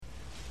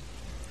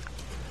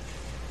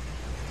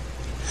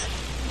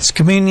It's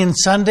Communion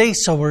Sunday,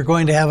 so we're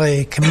going to have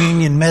a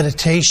communion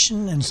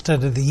meditation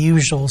instead of the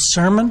usual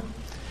sermon.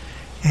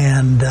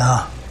 And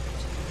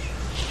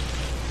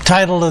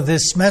title of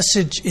this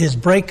message is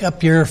Break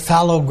Up Your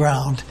Fallow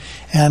Ground.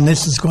 And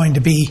this is going to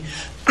be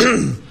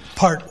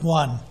part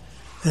one.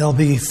 There'll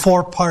be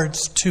 4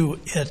 parts to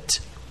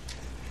it.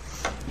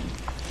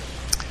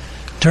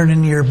 Turn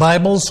in your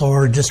Bibles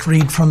or just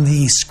read from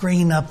the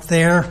screen up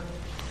there.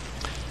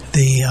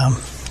 The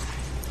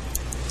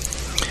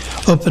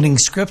opening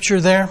scripture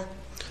there.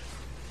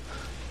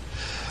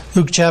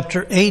 Luke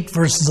chapter 8,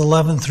 verses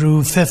 11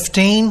 through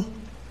 15.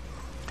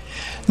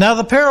 Now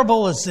the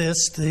parable is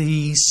this: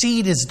 the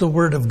seed is the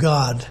word of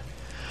God.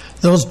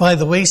 Those by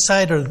the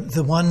wayside are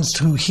the ones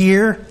who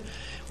hear.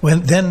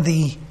 Then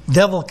the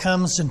devil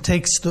comes and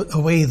takes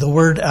away the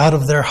word out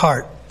of their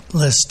heart,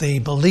 lest they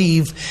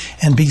believe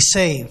and be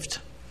saved.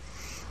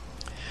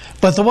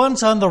 But the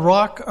ones on the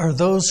rock are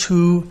those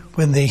who,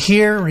 when they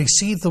hear,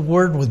 receive the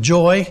word with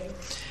joy.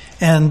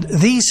 And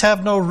these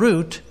have no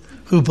root,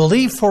 who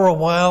believe for a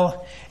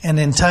while, and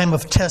in time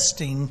of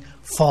testing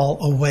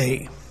fall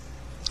away.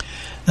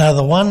 Now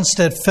the ones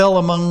that fell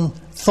among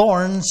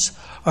thorns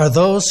are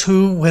those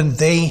who, when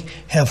they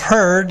have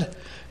heard,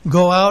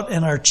 go out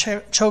and are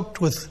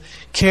choked with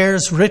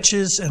cares,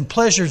 riches, and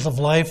pleasures of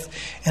life,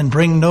 and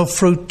bring no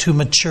fruit to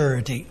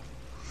maturity.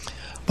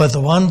 But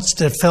the ones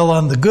that fell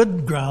on the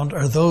good ground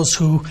are those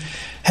who,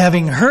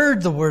 having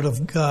heard the word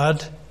of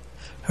God,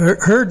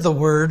 heard the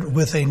word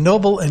with a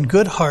noble and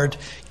good heart,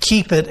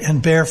 keep it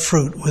and bear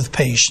fruit with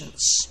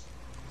patience.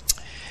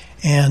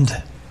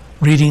 And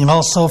reading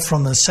also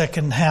from the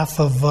second half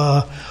of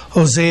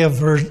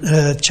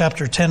Hosea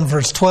chapter 10,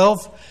 verse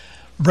 12,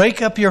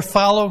 break up your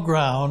fallow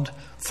ground,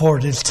 for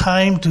it is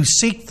time to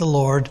seek the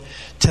Lord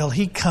till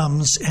he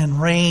comes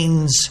and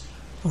rains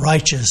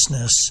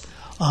righteousness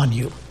on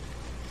you.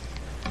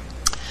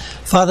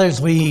 Father,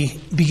 as we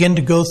begin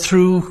to go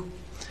through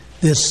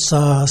this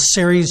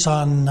series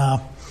on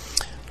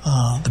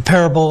the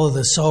parable of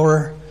the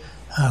sower,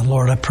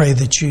 Lord, I pray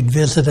that you'd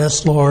visit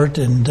us, Lord,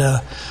 and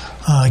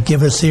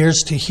give us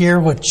ears to hear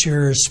what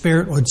your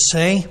Spirit would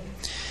say.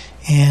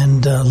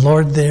 And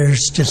Lord,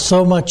 there's just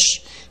so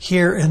much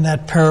here in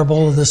that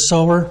parable of the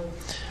sower.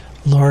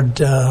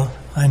 Lord,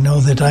 I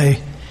know that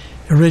I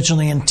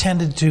originally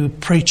intended to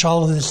preach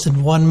all of this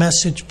in one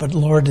message, but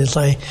Lord, as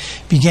I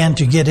began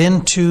to get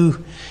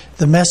into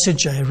the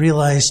message, I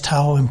realized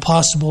how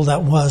impossible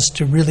that was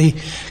to really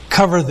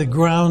cover the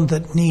ground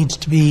that needs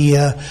to be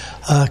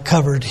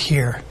covered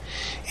here.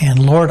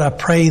 And Lord, I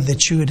pray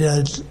that you would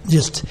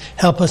just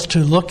help us to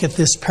look at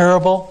this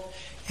parable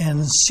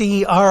and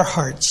see our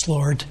hearts,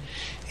 Lord,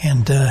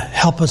 and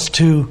help us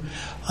to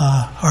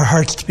our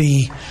hearts to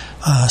be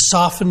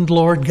softened,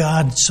 Lord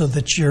God, so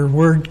that your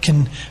word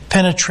can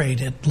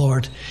penetrate it,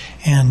 Lord,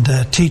 and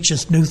teach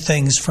us new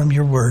things from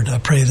your word. I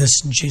pray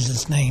this in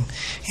Jesus' name.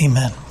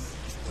 Amen.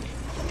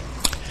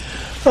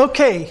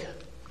 Okay,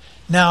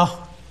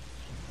 now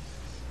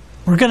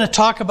we're going to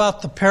talk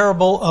about the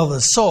parable of the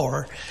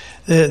sower.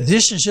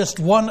 This is just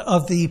one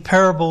of the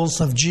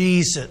parables of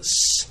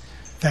Jesus.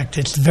 In fact,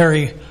 it's the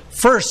very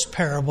first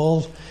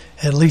parable,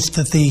 at least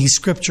that the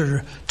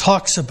scripture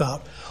talks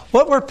about.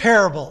 What were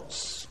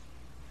parables?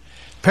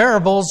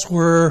 Parables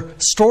were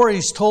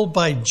stories told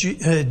by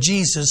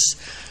Jesus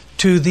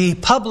to the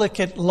public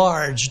at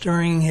large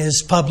during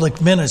his public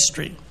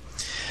ministry.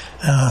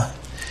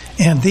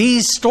 And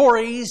these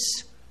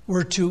stories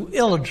were to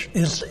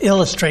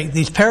illustrate.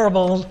 These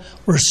parables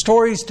were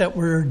stories that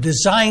were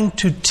designed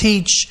to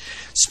teach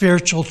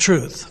spiritual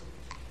truth.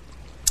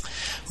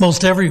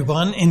 Most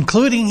everyone,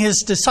 including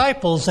his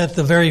disciples at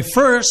the very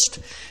first,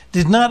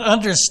 did not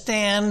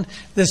understand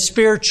the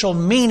spiritual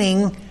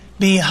meaning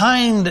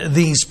behind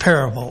these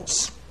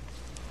parables.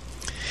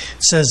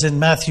 It says in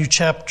Matthew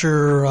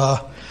chapter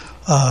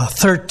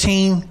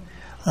 13,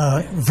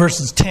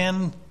 verses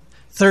 10,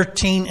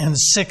 13, and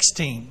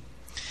 16.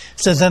 It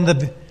says, and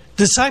the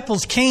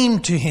disciples came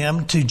to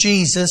him, to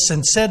Jesus,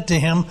 and said to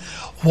him,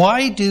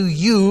 why do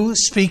you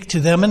speak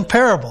to them in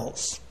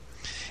parables?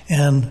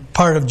 And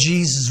part of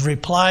Jesus'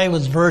 reply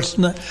was verse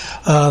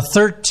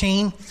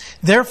 13.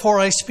 Therefore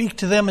I speak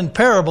to them in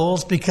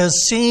parables,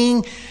 because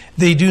seeing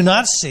they do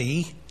not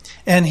see,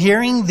 and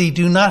hearing they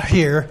do not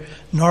hear,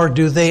 nor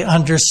do they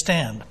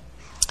understand.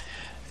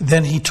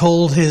 Then he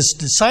told his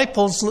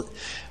disciples,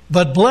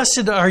 but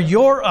blessed are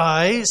your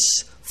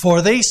eyes,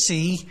 for they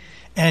see,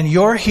 and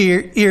your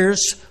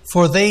ears,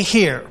 for they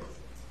hear.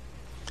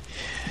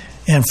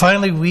 And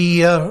finally,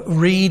 we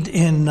read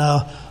in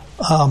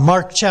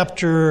Mark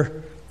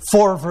chapter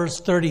 4, verse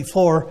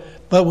 34,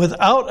 but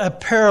without a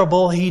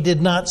parable he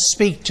did not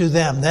speak to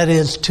them, that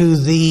is, to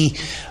the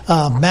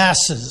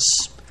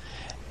masses.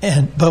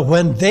 But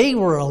when they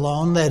were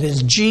alone, that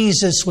is,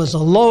 Jesus was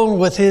alone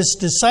with his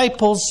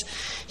disciples,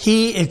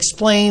 he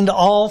explained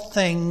all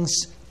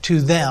things to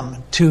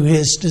them, to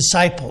his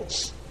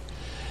disciples.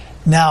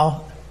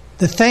 Now,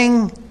 the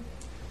thing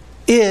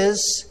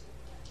is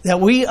that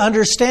we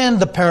understand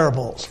the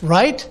parables,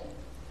 right?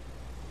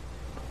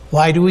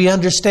 Why do we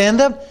understand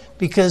them?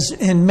 Because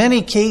in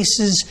many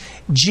cases,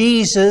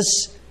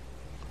 Jesus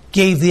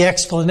gave the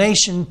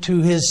explanation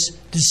to his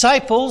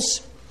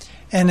disciples,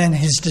 and then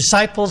his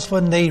disciples,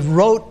 when they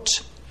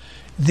wrote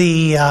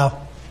the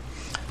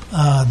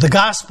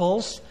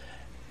Gospels,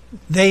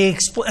 they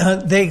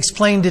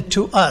explained it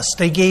to us.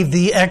 They gave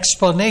the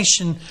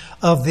explanation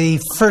of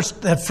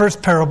that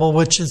first parable,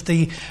 which is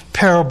the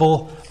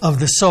parable of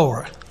the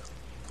sower.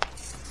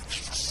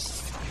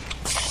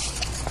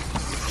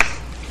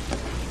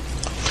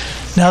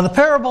 Now, the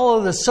parable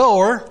of the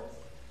sower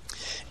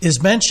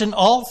is mentioned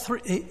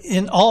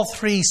in all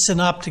three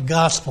synoptic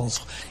Gospels.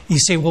 You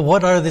say, well,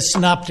 what are the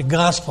synoptic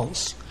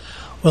Gospels?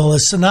 Well, the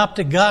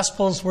synoptic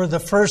Gospels were the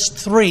first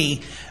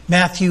three,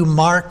 Matthew,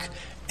 Mark,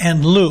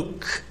 and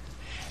Luke.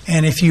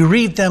 And if you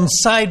read them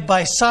side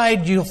by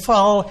side, you'll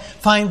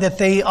find that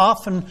they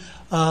often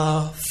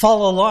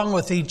follow along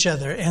with each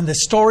other, and the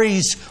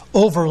stories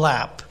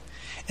overlap.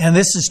 And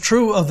this is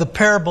true of the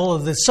parable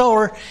of the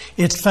sower.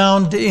 It's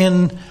found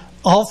in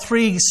all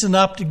three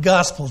synoptic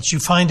Gospels. You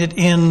find it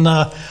in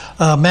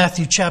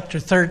Matthew chapter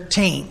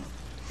 13.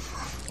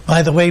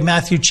 By the way,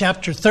 Matthew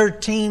chapter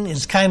 13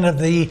 is kind of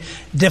the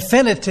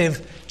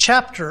definitive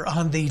chapter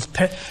on these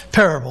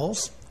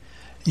parables.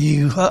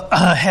 You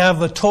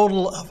have a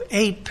total of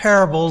 8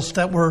 parables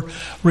that were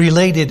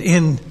related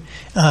in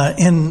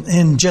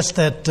just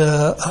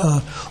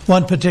that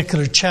one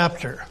particular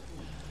chapter.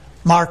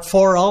 Mark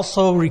 4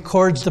 also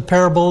records the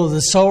parable of the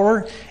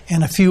sower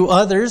and a few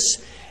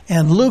others.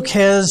 And Luke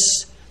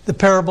has the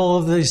parable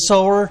of the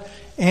sower,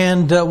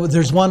 and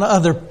there's one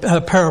other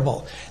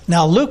parable.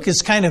 Now, Luke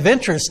is kind of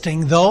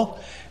interesting, though,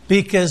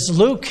 because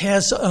Luke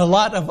has a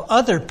lot of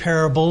other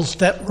parables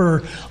that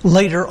were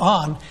later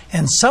on,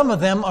 and some of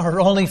them are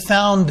only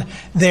found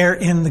there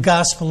in the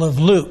Gospel of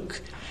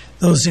Luke.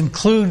 Those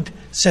include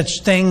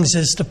such things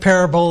as the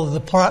parable of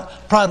the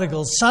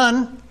prodigal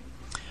son,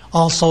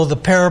 also the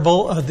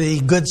parable of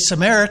the Good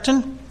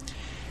Samaritan,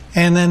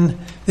 and then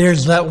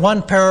there's that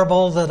one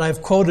parable that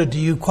I've quoted to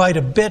you quite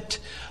a bit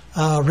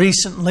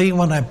recently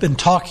when I've been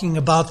talking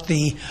about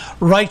the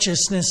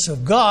righteousness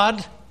of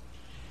God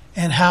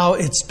and how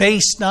it's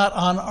based not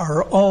on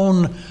our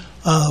own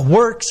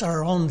works,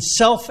 our own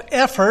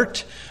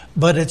self-effort,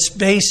 but it's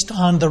based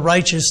on the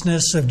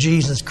righteousness of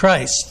Jesus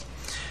Christ.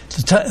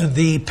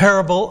 The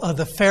parable of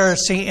the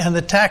Pharisee and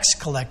the tax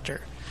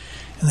collector.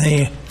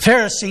 The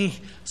Pharisee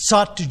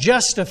sought to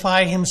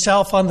justify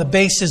himself on the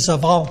basis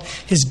of all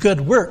his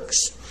good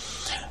works.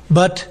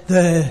 But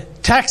the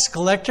tax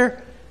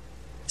collector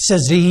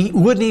says he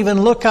wouldn't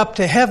even look up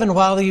to heaven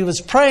while he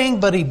was praying,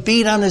 but he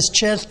beat on his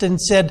chest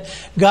and said,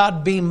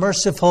 "God, be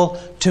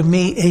merciful to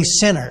me, a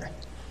sinner."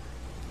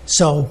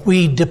 So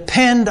we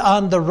depend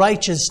on the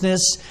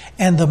righteousness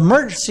and the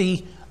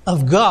mercy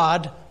of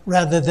God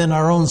rather than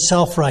our own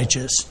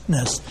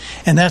self-righteousness.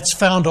 And that's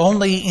found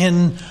only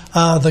in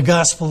the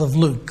Gospel of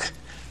Luke,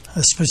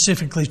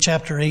 specifically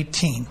chapter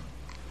 18.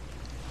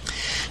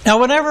 Now,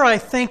 whenever I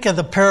think of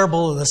the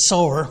parable of the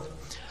sower,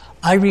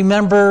 I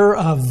remember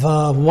of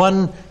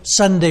one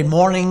Sunday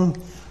morning,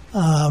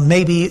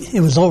 maybe it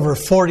was over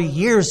 40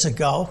 years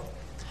ago.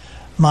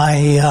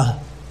 My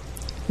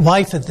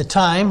wife at the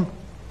time,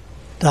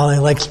 Dolly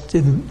likes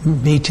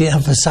me to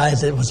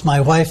emphasize it was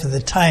my wife at the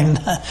time,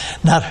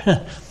 not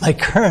my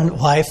current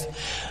wife.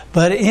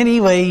 But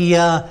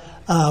anyway,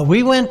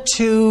 we went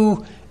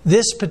to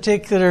this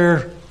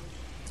particular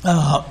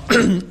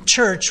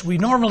church. We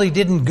normally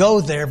didn't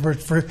go there,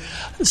 but for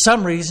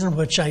some reason,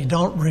 which I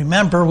don't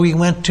remember, we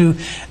went to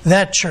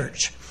that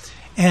church.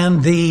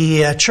 And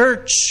the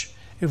church,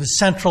 it was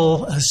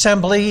Central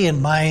Assembly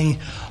in my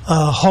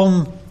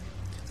home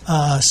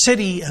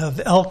city of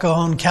El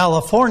Cajon,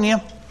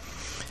 California.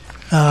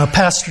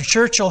 Pastor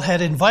Churchill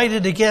had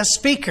invited a guest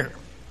speaker.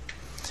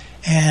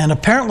 And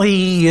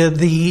apparently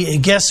the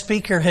guest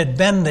speaker had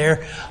been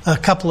there a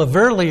couple of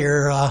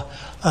earlier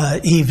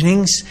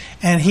evenings,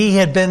 and he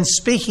had been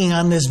speaking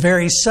on this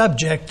very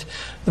subject,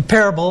 the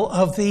parable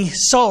of the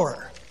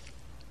sower.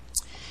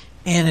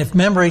 And if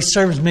memory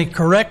serves me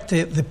correct,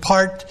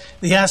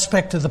 the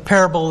aspect of the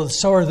parable of the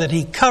sower that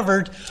he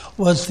covered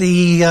was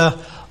the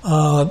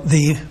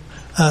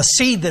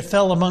seed that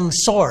fell among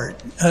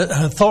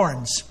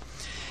thorns.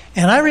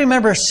 And I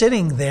remember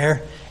sitting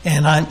there,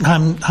 and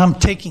I'm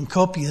taking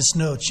copious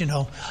notes.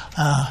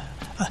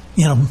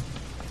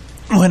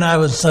 When I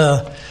was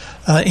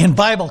in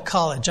Bible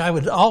college, I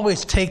would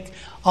always take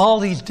all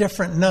these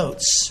different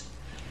notes.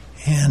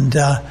 And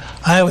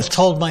I always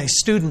told my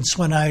students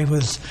when I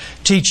was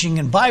teaching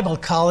in Bible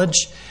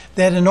college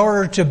that in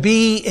order to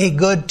be a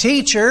good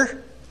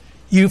teacher,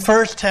 you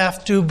first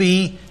have to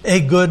be a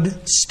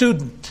good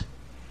student.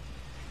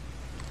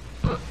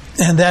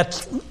 And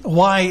that's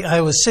why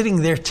I was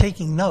sitting there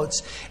taking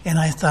notes. And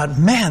I thought,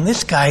 man,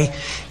 this guy,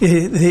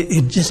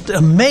 it just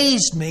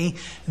amazed me,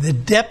 the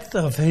depth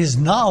of his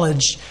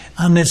knowledge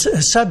on this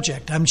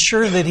subject. I'm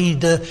sure that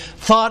he'd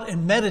thought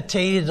and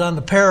meditated on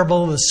the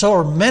parable of the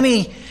sower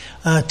many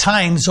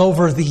times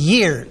over the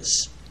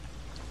years.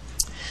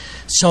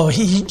 So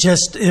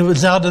it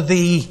was out of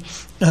the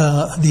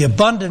the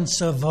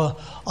abundance of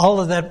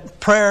all of that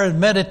prayer and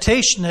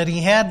meditation that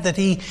he had, that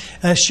he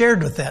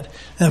shared with that.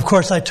 And of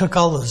course, I took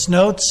all those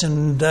notes,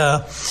 and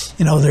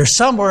they're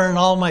somewhere in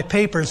all my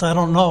papers. I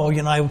don't know.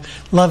 I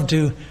love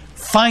to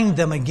find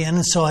them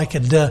again so I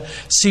could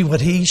see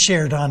what he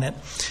shared on it.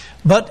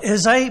 But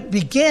as I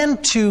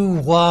began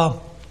to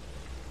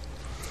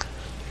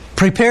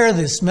prepare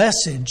this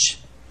message,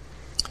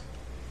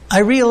 I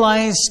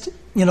realized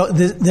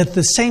that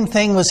the same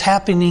thing was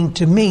happening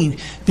to me,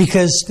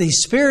 because the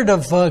Spirit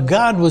of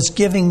God was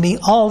giving me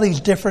all these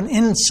different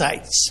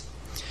insights.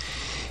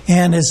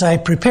 And as I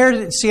prepared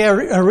it, I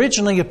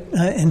originally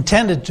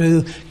intended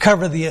to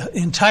cover the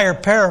entire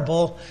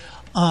parable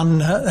on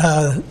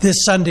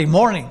this Sunday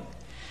morning.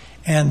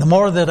 And the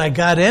more that I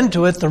got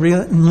into it,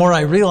 the more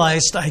I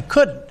realized I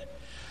couldn't.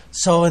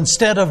 So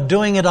instead of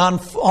doing it on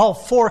all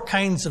four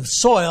kinds of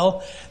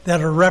soil that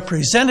are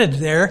represented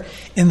there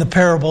in the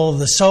parable of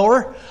the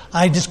sower,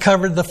 I just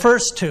covered the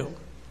first two.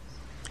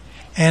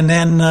 And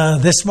then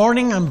this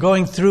morning I'm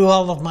going through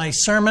all of my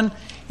sermon.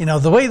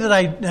 The way that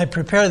I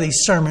prepare these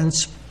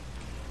sermons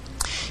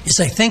is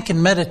I think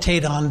and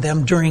meditate on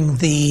them during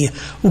the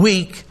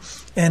week.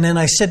 And then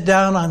I sit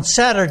down on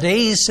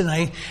Saturdays and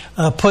I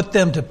put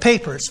them to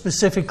paper.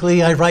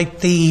 Specifically, I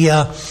write the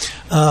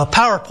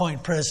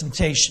PowerPoint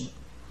presentation.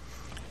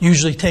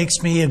 Usually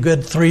takes me a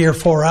good 3 or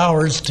 4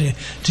 hours to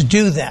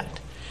do that.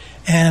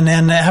 And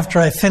then after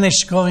I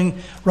finish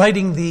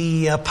writing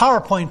the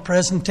PowerPoint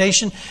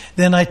presentation,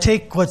 then I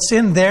take what's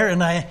in there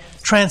and I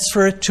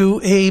transfer it to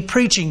a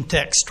preaching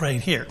text right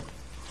here.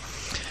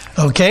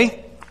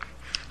 Okay?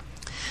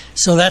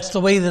 So that's the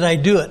way that I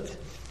do it.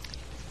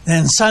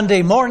 Then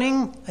Sunday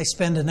morning, I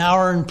spend an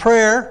hour in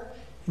prayer,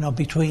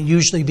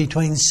 usually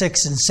between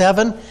 6 and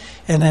 7.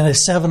 And then at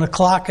 7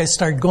 o'clock, I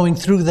start going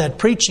through that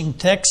preaching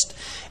text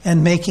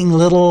and making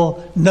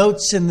little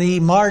notes in the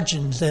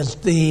margins as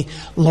the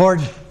Lord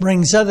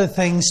brings other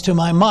things to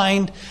my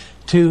mind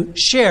to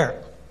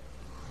share.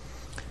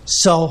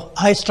 So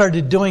I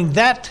started doing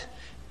that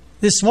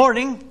this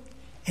morning,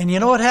 and you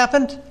know what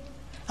happened?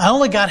 I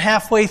only got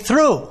halfway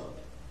through.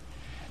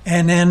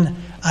 And then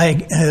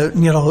I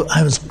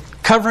was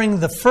covering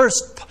the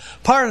first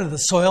part of the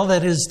soil,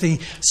 that is the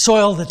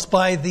soil that's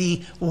by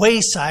the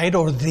wayside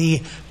or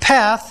the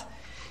path.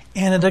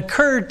 And it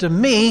occurred to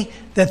me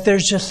that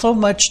there's just so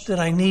much that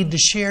I need to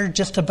share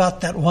just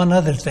about that one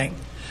other thing.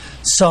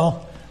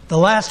 So the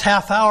last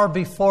half hour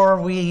before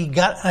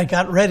I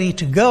got ready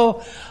to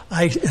go,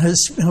 I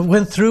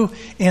went through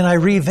and I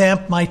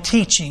revamped my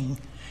teaching.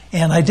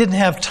 And I didn't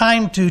have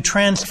time to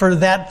transfer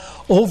that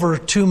over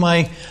to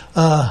my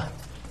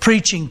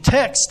preaching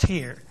text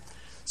here.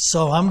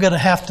 So I'm going to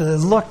have to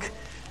look.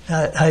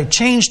 I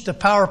changed the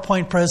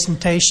PowerPoint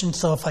presentation,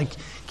 so if I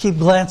keep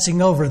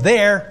glancing over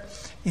there,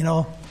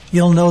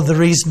 you'll know the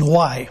reason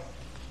why.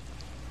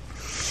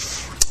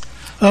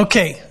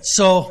 Okay,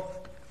 so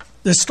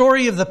the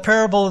story of the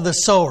parable of the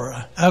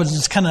sower. I was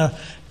just kind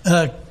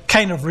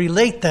of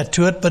relate that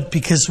to it, but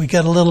because we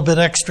got a little bit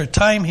extra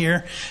time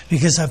here,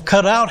 because I've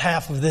cut out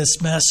half of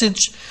this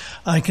message,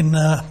 I can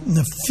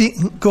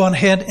go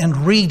ahead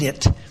and read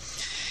it.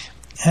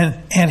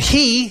 And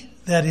he,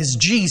 that is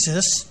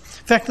Jesus.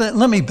 In fact,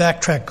 let me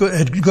backtrack.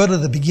 Go to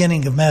the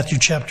beginning of Matthew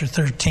chapter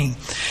 13.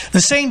 The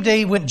same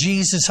day went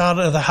Jesus out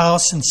of the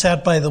house and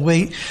sat by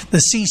the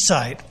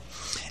seaside.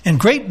 And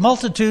great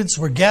multitudes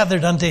were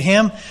gathered unto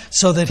him,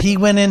 so that he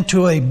went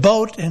into a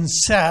boat and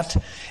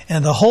sat,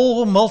 and the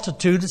whole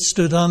multitude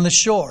stood on the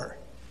shore.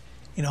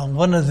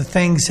 One of the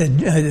things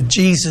that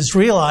Jesus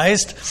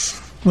realized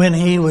when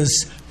he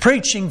was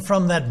preaching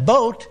from that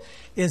boat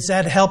is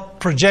that helped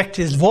project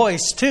his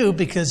voice too,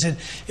 because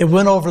it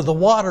went over the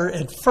water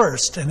at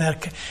first, and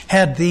that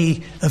had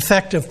the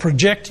effect of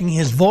projecting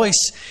his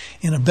voice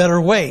in a better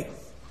way.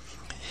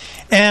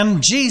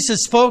 And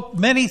Jesus spoke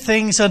many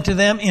things unto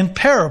them in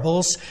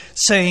parables,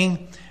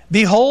 saying,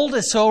 Behold,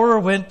 a sower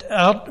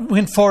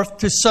went forth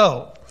to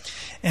sow.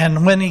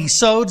 And when he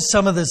sowed,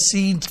 some of the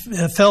seed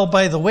fell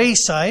by the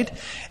wayside,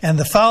 and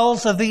the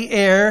fowls of the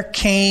air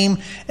came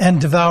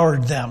and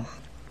devoured them.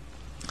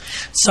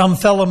 Some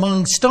fell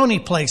among stony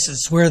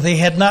places where they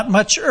had not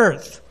much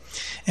earth.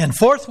 And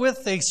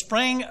forthwith they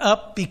sprang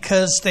up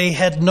because they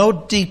had no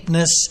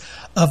deepness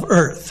of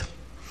earth.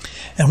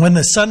 And when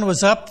the sun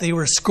was up, they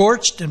were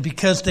scorched, and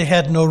because they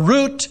had no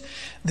root,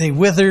 they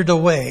withered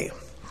away.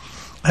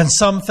 And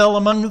some fell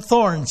among the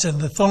thorns, and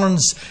the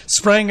thorns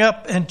sprang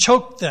up and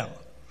choked them.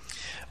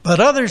 But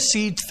other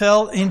seed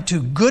fell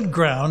into good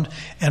ground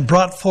and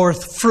brought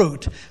forth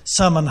fruit,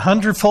 some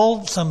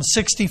 100-fold, some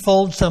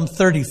 60-fold, some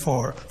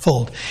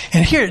 30-fold.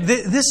 And here,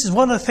 this is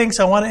one of the things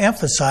I want to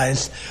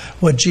emphasize,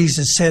 what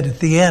Jesus said at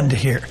the end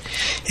here.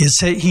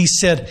 He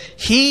said,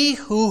 He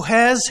who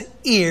has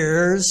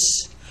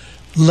ears,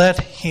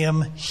 let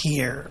him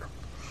hear.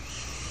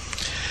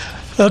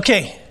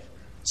 Okay,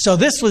 so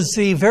this was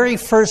the very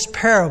first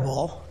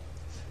parable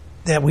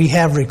that we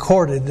have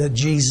recorded that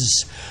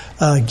Jesus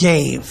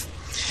gave.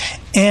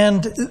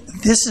 And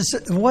this is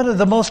one of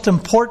the most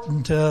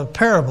important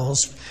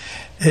parables.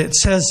 It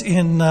says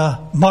in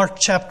Mark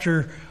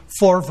chapter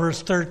 4,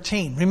 verse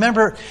 13.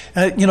 Remember,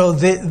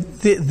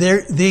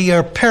 they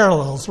are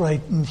parallels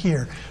right in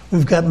here.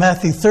 We've got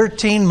Matthew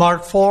 13,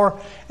 Mark 4,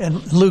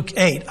 and Luke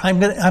 8. I'm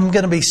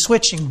going to be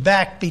switching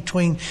back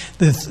between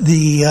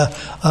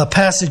the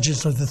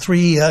passages of the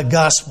three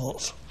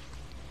Gospels.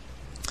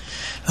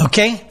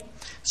 Okay?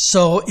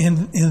 So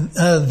in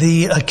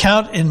the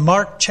account in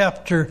Mark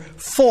chapter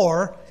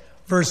 4,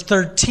 verse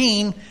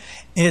 13,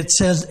 it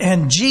says,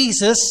 "And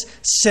Jesus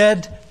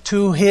said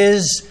to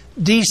his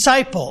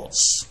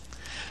disciples,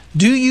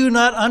 'Do you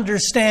not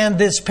understand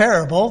this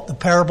parable?'" The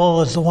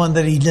parable is the one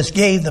that he just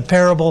gave, the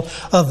parable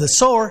of the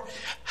sower.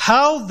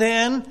 "How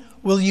then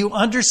will you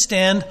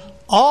understand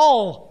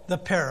all the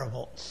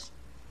parables?"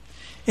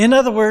 In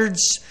other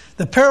words,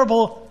 the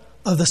parable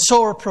of the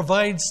sower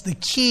provides the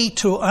key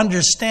to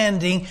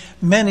understanding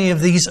many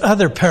of these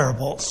other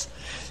parables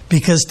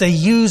because they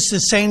use the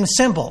same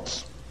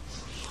symbols.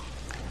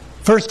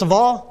 First of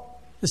all,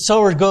 the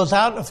sower goes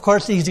out. Of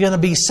course, he's going to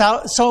be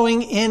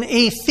sowing in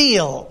a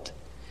field.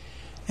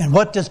 And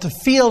what does the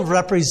field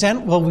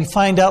represent? Well, we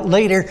find out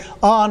later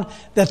on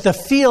that the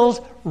field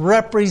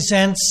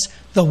represents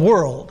the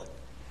world,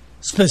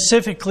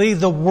 specifically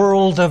the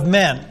world of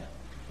men.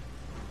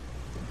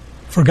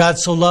 For God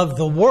so loved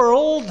the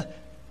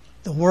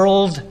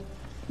world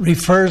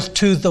refers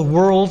to the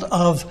world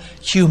of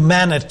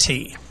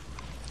humanity.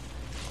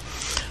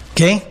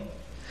 Okay?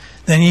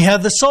 Then you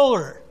have the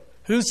sower.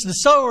 Who's the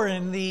sower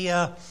in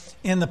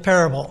the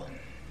parable?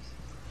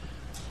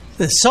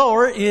 The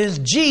sower is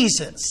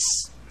Jesus.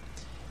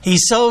 He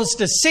sows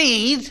the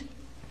seed.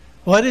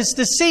 What is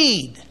the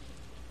seed?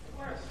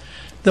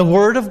 The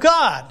Word of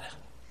God.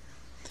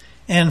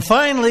 And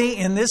finally,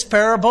 in this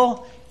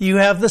parable, you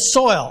have the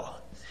soil.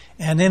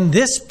 And in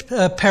this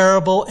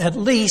parable, at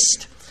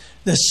least,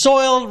 the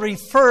soil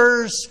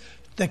refers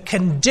the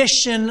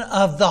condition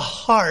of the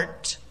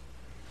heart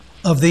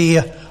of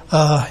the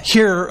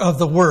hearer of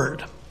the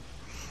Word.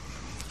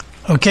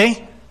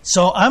 Okay?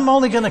 So I'm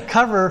only going to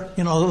cover,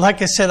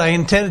 like I said, I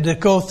intended to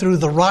go through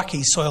the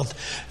rocky soil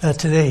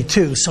today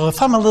too. So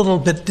if I'm a little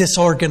bit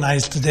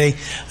disorganized today,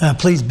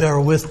 please bear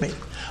with me.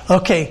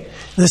 Okay,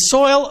 the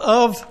soil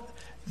of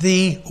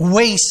the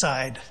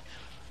wayside,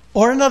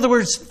 or in other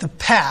words, the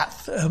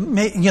path.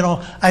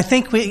 I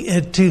think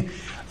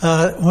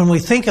when we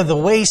think of the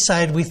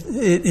wayside,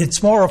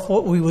 it's more of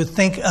what we would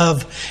think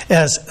of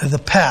as the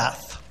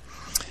path.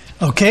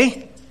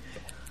 Okay?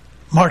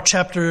 Mark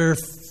chapter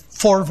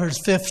 4 verse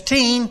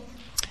 15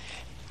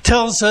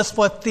 tells us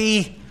what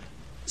the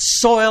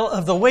soil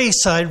of the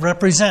wayside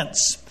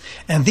represents.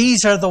 And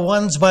these are the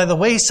ones by the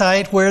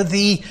wayside where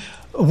the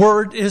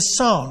word is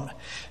sown.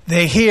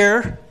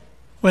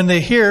 When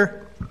they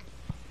hear,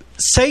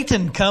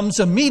 Satan comes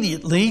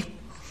immediately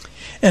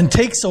and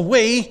takes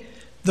away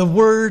the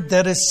word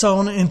that is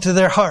sown into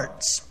their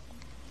hearts.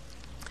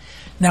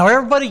 Now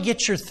everybody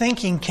get your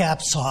thinking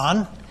caps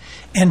on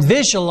and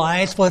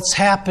visualize what's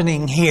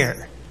happening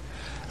here.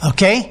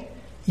 Okay?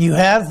 You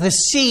have the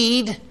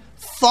seed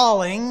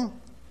falling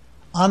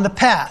on the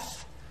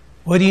path.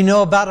 What do you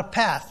know about a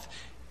path?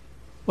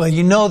 Well,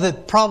 you know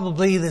that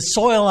probably the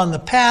soil on the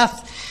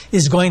path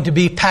is going to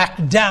be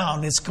packed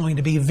down. It's going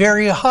to be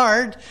very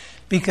hard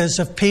because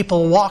of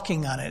people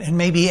walking on it, and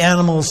maybe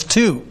animals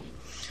too.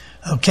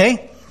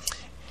 Okay?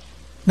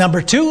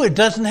 Number two, it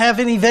doesn't have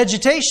any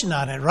vegetation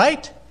on it,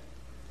 right?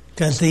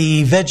 Because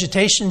the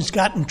vegetation's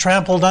gotten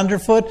trampled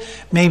underfoot.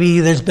 Maybe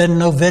there's been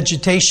no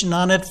vegetation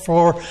on it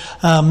for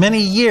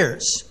many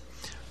years.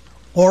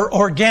 Or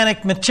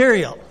organic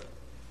material.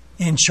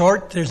 In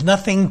short, there's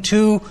nothing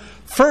to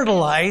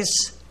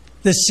fertilize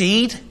the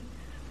seed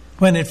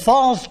when it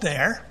falls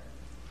there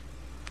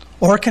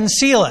or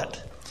conceal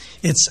it.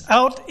 It's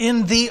out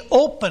in the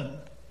open.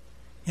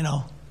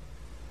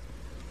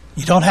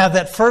 You don't have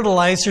that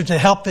fertilizer to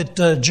help it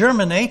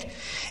germinate,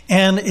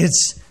 and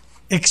it's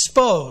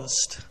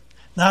exposed.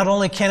 Not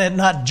only can it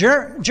not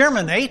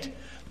germinate,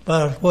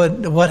 but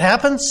what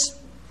happens?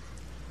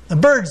 The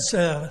birds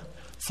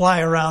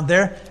fly around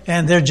there,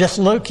 and they're just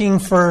looking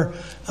for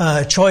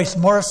choice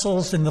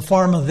morsels in the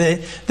form of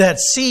that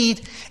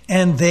seed,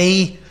 and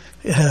they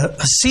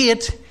see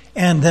it,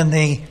 and then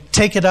they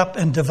take it up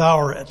and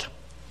devour it.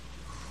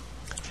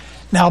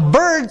 Now,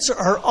 birds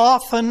are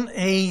often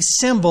a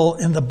symbol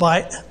in the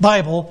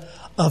Bible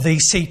of a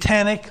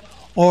satanic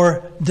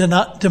or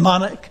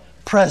demonic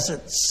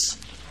presence.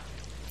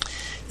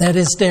 That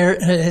is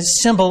their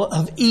symbol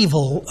of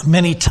evil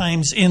many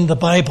times in the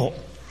Bible.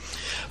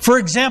 For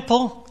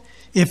example,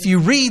 if you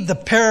read the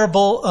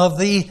parable of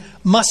the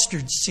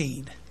mustard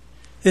seed,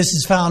 this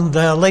is found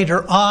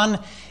later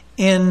on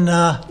in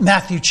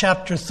Matthew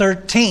chapter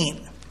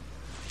 13,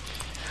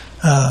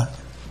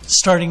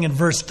 starting in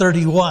verse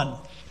 31.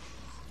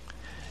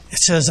 It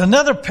says,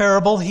 "Another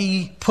parable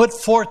he put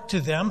forth to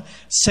them,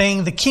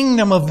 saying, The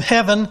kingdom of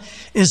heaven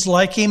is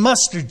like a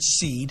mustard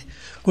seed,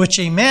 which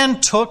a man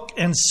took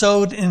and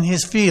sowed in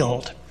his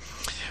field.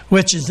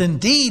 which is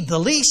indeed the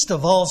least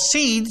of all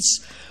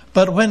seeds,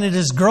 but when it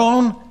is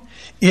grown,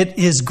 it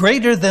is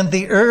greater than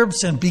the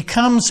herbs and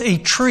becomes a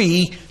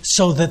tree,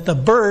 so that the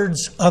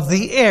birds of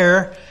the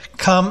air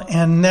come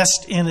and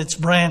nest in its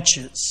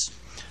branches.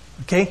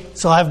 Okay,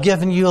 so I've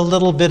given you a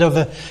little bit of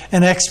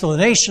an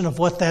explanation of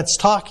what that's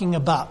talking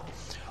about.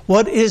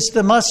 What is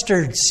the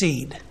mustard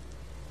seed?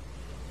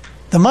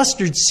 The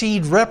mustard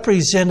seed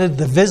represented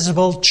the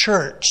visible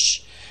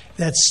church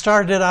that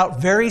started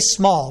out very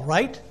small,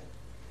 right?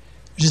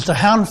 Just a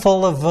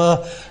handful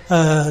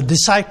of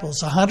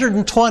disciples,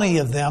 120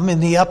 of them in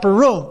the upper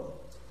room.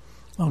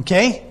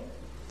 Okay?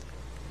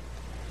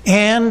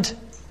 And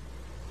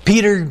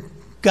Peter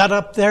got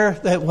up there.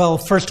 Well,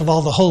 first of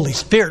all, the Holy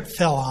Spirit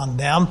fell on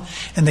them,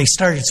 and they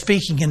started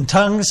speaking in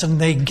tongues,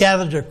 and they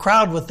gathered a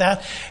crowd with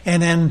that.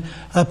 And then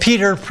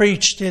Peter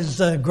preached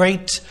his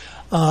great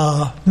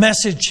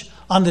message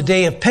on the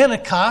day of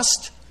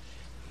Pentecost.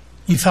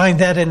 You find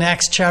that in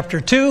Acts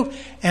chapter 2.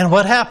 And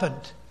what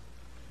happened?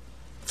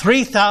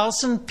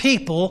 3,000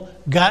 people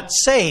got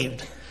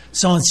saved.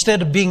 So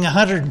instead of being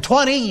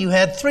 120, you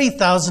had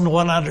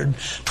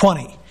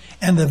 3,120.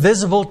 And the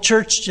visible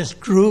church just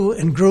grew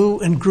and grew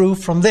and grew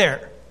from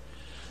there.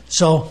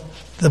 So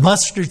the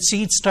mustard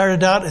seed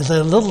started out as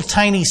a little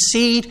tiny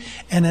seed,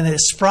 and then it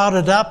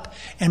sprouted up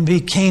and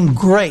became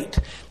great.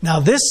 Now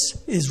this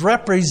is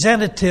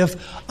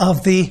representative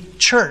of the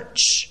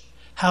church,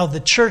 how the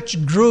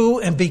church grew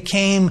and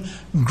became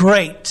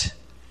great.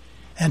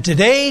 And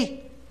today,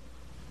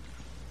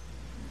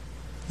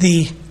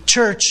 the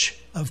church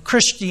of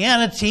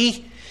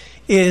Christianity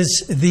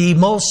is the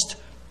most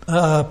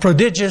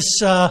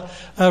prodigious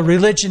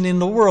religion in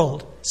the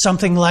world.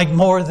 Something like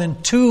more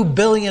than 2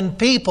 billion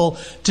people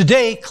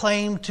today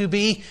claim to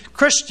be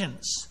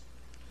Christians.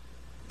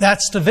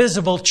 That's the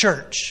visible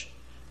church.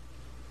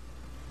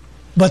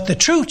 But the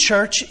true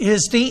church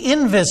is the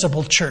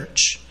invisible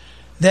church.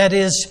 That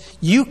is,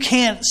 you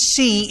can't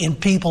see in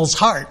people's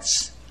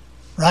hearts,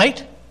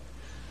 right?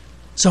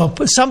 So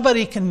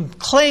somebody can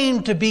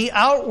claim to be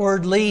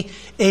outwardly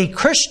a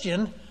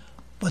Christian,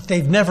 but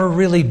they've never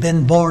really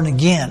been born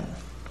again.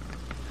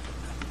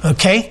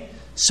 Okay?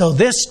 So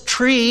this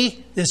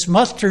tree, this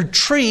mustard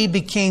tree,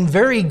 became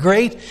very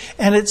great,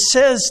 and it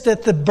says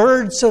that the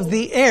birds of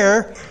the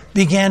air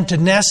began to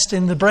nest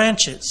in the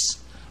branches.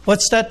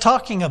 What's that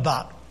talking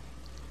about?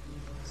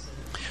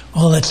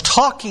 Well, it's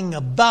talking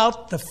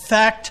about the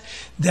fact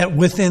that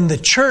within the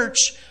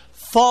church,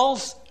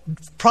 false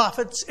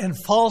prophets and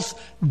false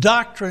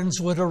doctrines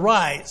would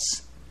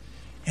arise.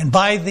 And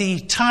by the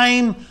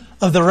time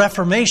of the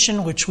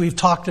Reformation, which we've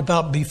talked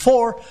about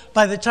before,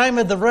 by the time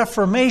of the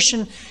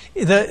Reformation,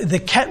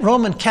 the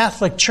Roman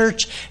Catholic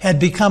Church had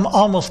become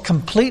almost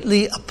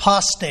completely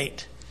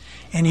apostate.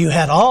 And you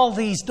had all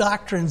these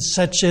doctrines,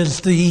 such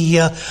as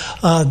the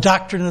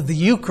doctrine of the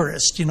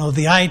Eucharist. You know,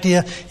 the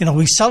idea,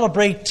 we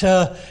celebrate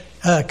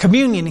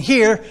communion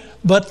here,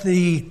 but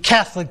the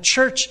Catholic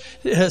Church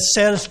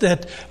says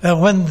that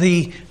when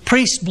the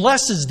priest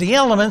blesses the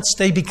elements,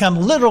 they become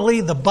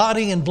literally the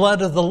body and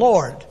blood of the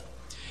Lord.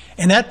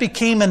 And that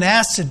became an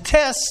acid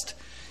test,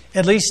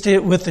 at least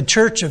with the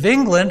Church of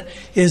England,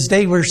 is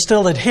they were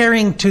still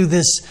adhering to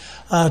this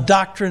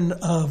doctrine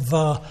of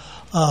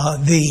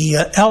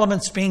the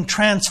elements being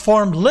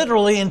transformed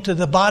literally into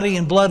the body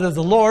and blood of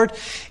the Lord.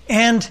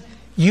 And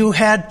you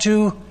had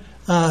to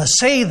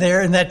say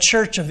there in that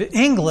Church of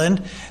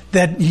England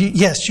that,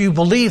 yes, you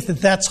believe that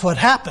that's what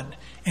happened.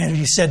 And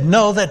he said,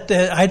 no, that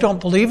I don't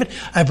believe it.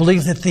 I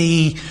believe that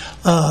the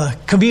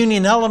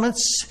communion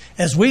elements,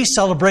 as we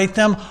celebrate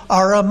them,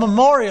 are a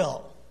memorial.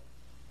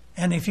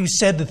 And if you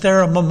said that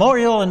they're a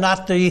memorial and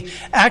not the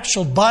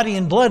actual body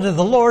and blood of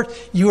the Lord,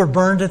 you were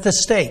burned at the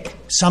stake.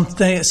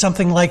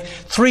 Something like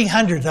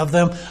 300 of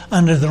them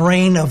under the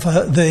reign of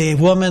the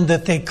woman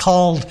that they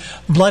called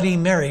Bloody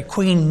Mary,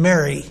 Queen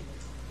Mary.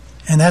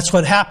 And that's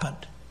what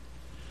happened.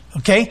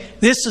 Okay?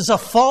 This is a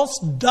false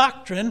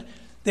doctrine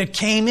that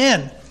came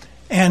in.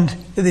 And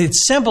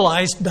it's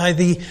symbolized by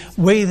the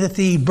way that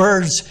the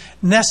birds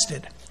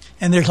nested.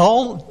 And there's a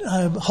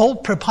whole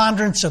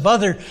preponderance of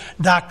other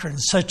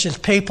doctrines, such as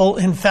papal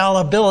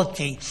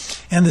infallibility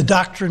and the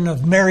doctrine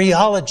of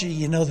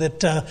Mariology,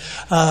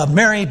 that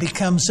Mary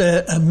becomes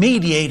a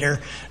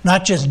mediator,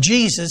 not just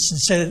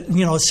Jesus.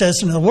 It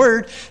says in the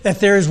Word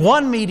that there is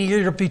one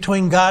mediator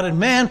between God and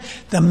man,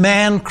 the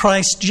man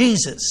Christ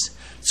Jesus.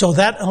 So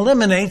that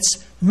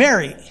eliminates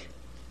Mary.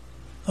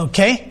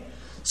 Okay?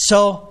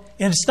 So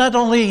it's not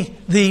only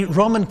the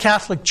Roman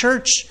Catholic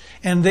Church,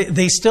 and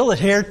they still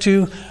adhere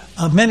to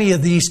many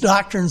of these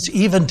doctrines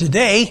even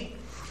today.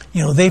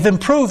 They've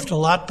improved a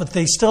lot, but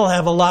they still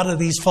have a lot of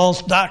these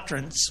false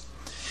doctrines.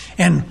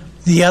 And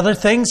the other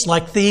things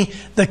like the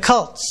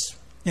cults,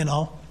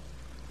 the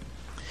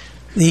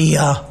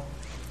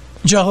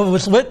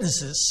Jehovah's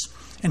Witnesses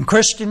and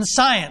Christian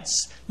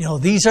Science.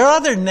 These are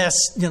other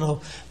nests,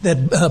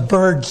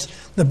 that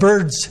the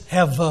birds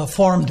have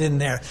formed in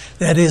there.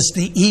 That is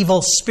the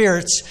evil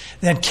spirits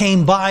that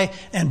came by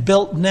and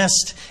built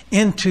nest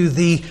into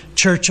the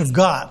Church of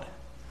God.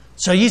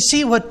 So you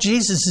see what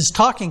Jesus is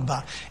talking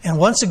about. And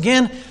once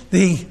again,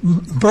 the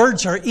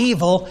birds are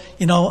evil,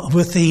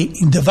 with the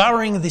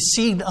devouring the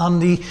seed on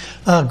the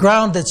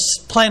ground that's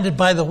planted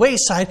by the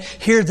wayside.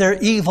 Here they're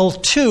evil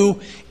too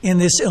in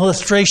this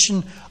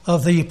illustration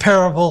of the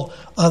parable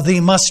of the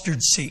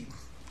mustard seed.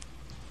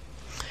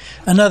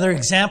 Another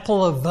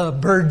example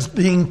of birds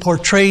being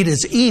portrayed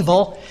as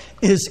evil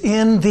is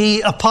in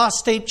the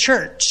apostate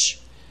church.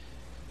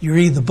 You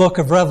read the book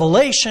of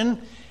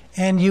Revelation,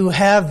 and you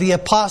have the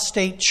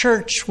apostate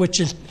church, which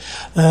is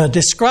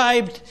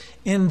described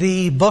in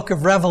the book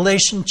of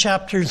Revelation,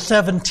 chapters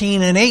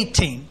 17 and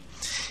 18.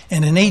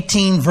 And in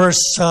 18,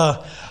 verse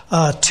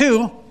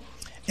 2,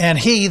 and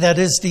he, that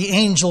is the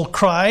angel,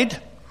 cried.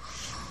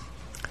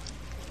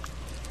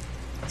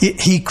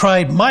 He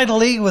cried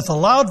mightily with a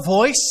loud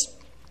voice,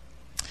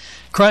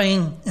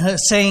 crying,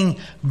 saying,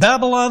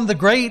 Babylon the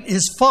Great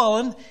is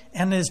fallen,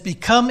 and has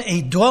become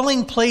a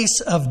dwelling place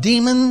of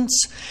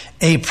demons,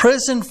 a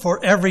prison for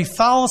every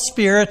foul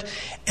spirit,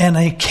 and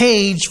a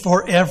cage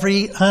for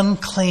every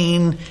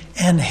unclean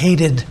and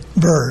hated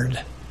bird.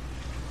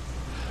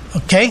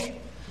 Okay?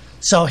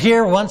 So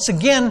here, once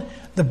again,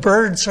 the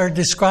birds are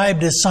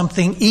described as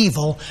something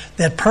evil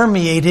that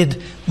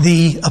permeated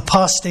the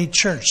apostate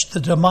church,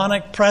 the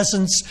demonic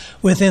presence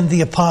within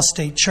the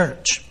apostate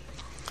church.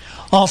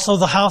 Also,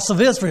 the house of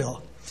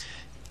Israel.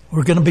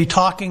 We're going to be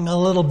talking a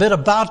little bit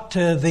about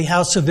the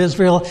house of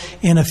Israel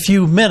in a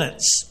few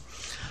minutes.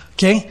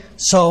 Okay,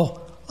 so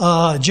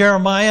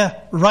Jeremiah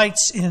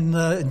writes in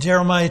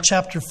Jeremiah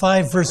chapter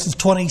 5, verses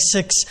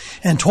 26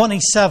 and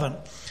 27.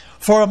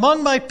 For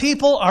among my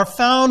people are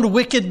found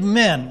wicked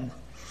men.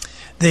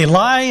 They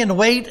lie in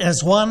wait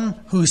as one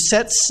who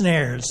sets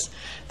snares.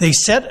 They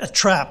set a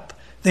trap.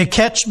 They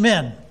catch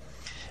men.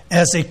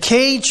 As a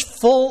cage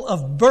full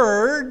of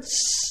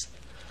birds,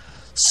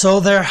 so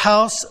their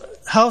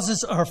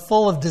houses are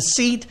full of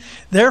deceit.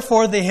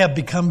 Therefore they have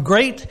become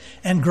great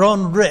and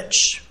grown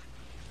rich.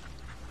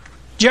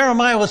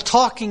 Jeremiah was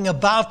talking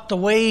about the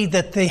way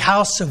that the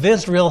house of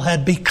Israel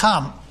had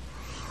become.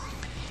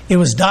 It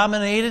was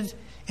dominated,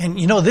 and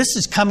this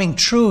is coming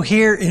true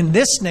here in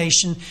this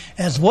nation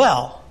as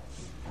well.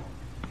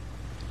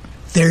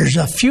 There's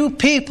a few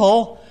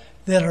people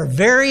that are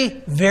very,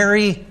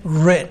 very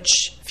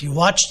rich. If you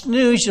watch the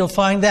news, you'll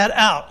find that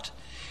out.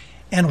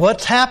 And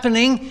what's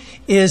happening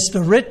is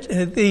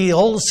the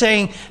old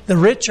saying, the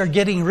rich are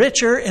getting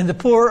richer and the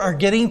poor are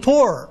getting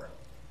poorer.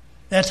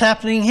 That's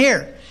happening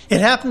here. It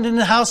happened in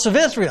the house of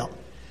Israel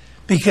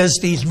because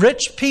these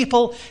rich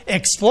people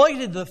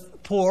exploited the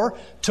poor,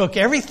 took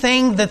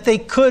everything that they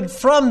could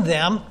from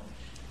them,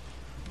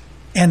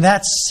 and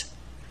that's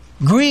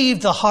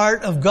grieved the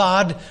heart of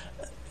God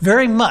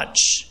very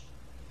much.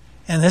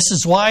 And this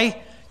is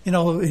why,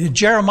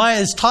 Jeremiah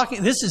is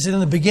talking, this is in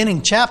the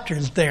beginning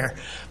chapters there,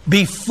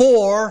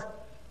 before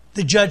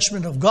the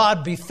judgment of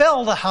God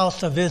befell the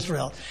house of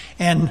Israel.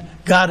 And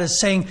God is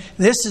saying,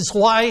 this is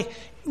why,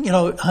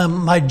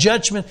 my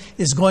judgment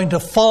is going to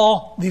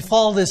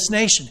befall this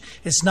nation.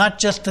 It's not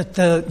just that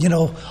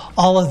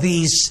all of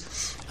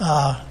these,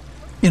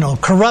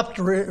 corrupt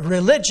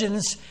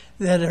religions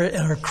that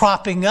are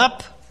cropping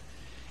up.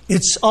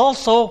 It's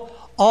also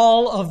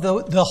all of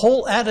the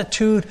whole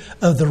attitude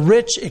of the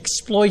rich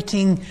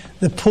exploiting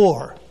the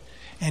poor.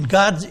 And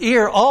God's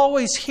ear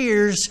always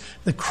hears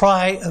the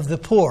cry of the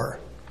poor.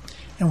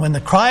 And when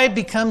the cry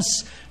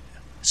becomes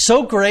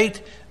so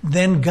great,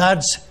 then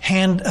God's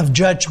hand of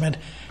judgment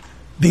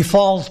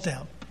befalls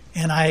them.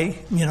 And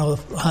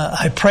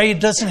I pray it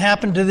doesn't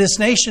happen to this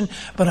nation,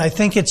 but I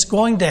think it's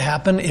going to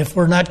happen if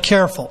we're not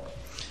careful.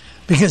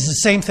 Because the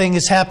same thing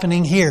is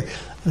happening here.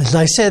 As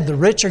I said, the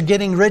rich are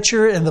getting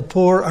richer and the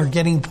poor are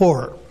getting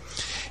poorer.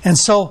 And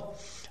so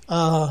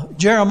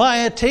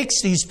Jeremiah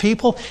takes these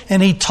people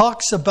and he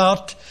talks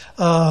about,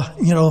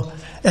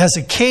 as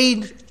a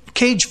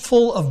cage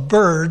full of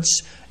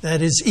birds,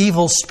 that is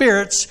evil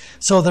spirits,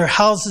 so their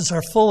houses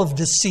are full of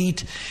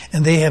deceit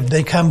and they have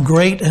become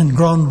great and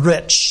grown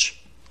rich.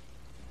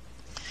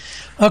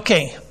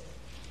 Okay.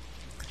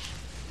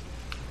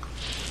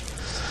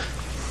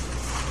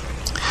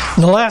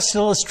 The last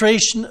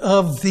illustration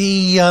of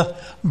the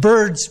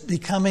birds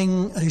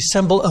becoming a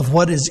symbol of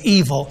what is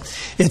evil.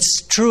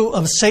 It's true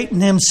of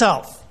Satan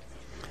himself.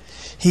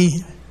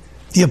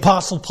 The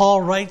Apostle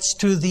Paul writes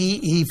to the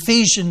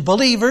Ephesian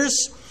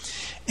believers,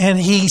 and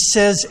he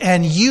says,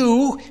 and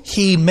you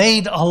he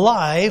made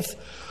alive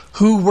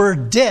who were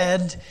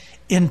dead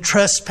in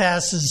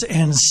trespasses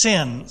and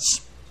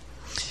sins,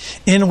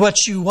 in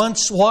which you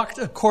once walked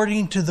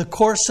according to the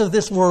course of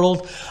this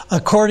world,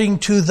 according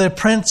to the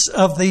prince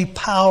of the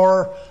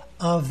power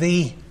of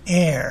the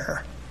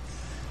air.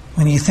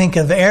 When you think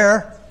of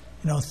air,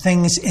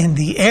 things in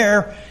the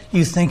air,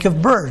 you think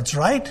of birds,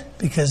 right?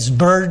 Because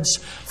birds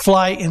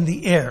fly in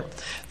the air.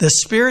 The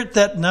spirit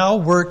that now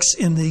works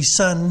in the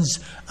sons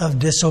of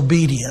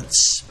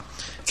disobedience.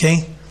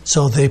 Okay?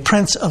 So the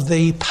prince of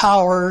the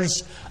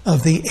powers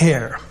of the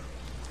air.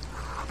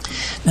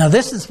 Now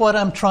this is what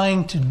I'm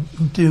trying to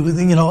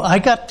do. I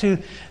got to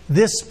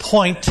this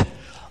point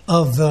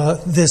of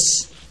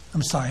this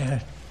I'm sorry,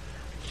 I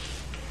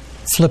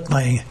flipped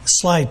my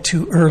slide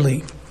too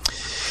early.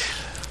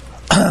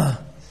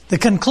 The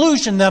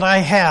conclusion that I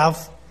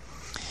have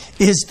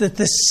is that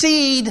the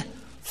seed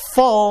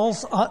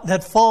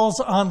that falls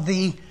on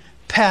the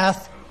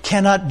path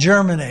cannot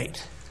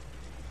germinate.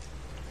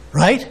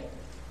 Right?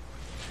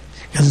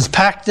 Because it's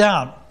packed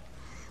down.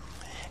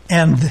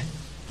 And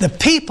the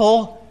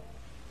people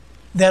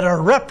that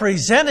are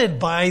represented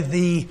by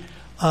the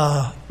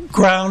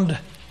ground,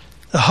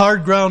 the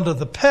hard ground of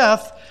the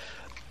path,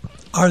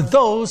 are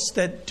those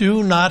that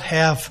do not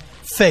have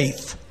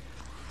faith.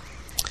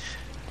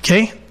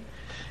 Okay?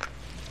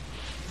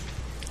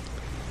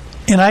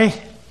 And I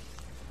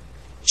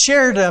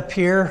shared up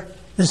here,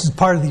 this is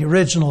part of the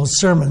original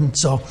sermon,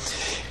 so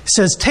it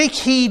says, take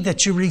heed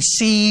that you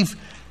receive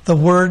the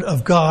word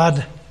of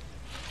God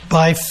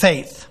by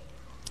faith.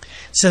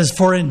 It says,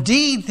 for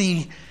indeed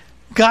the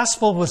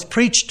gospel was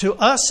preached to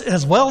us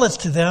as well as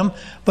to them,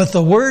 but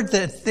the word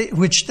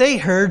which they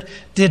heard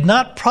did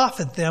not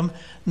profit them,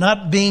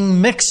 not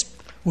being mixed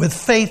with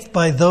faith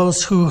by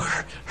those who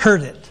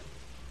heard it.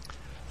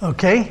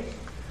 Okay?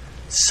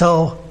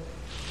 So,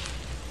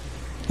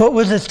 what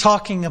was it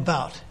talking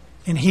about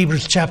in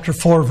Hebrews chapter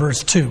 4,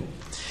 verse 2?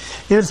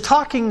 It was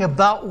talking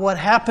about what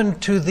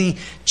happened to the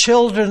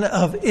children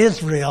of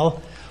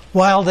Israel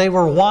while they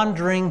were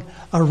wandering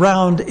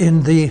around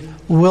in the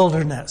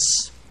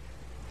wilderness.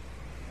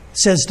 It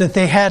says that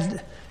they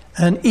had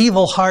an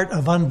evil heart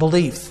of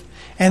unbelief.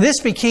 And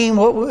this became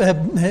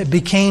what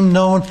became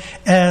known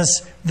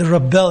as the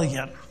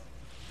rebellion.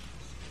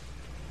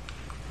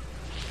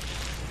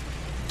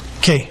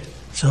 Okay,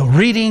 so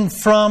reading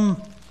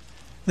from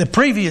the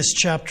previous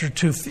chapter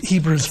to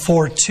Hebrews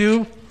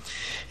 4:2,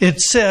 it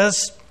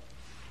says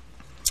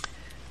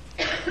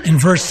in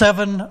verse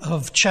 7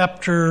 of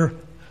chapter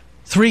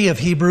 3 of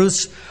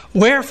Hebrews,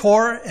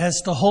 wherefore,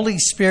 as the Holy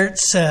Spirit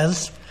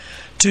says,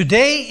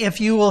 today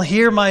if you will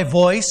hear my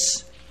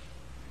voice,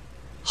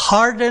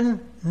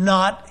 harden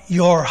not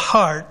your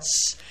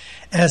hearts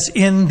as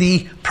in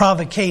the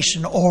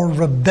provocation or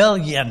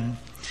rebellion.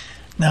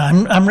 Now,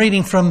 I'm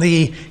reading from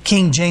the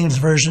King James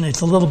Version.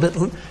 It's a little bit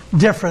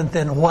different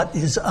than what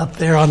is up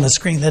there on the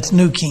screen. That's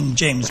New King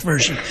James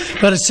Version.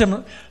 But it's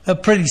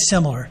pretty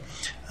similar.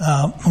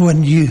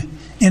 When you,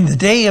 in the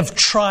day of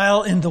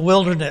trial in the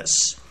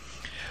wilderness,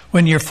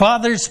 when your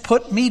fathers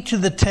put me to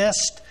the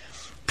test,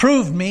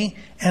 proved me,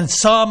 and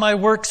saw my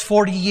works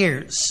 40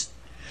 years.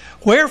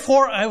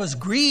 Wherefore I was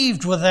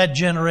grieved with that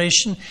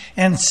generation,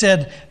 and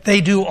said, they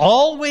do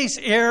always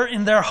err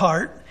in their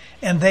heart,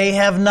 and they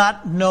have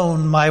not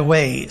known my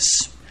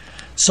ways.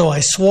 So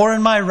I swore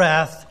in my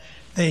wrath,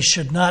 they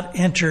should not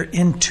enter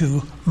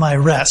into my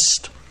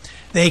rest.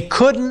 They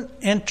couldn't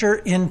enter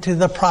into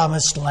the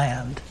promised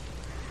land.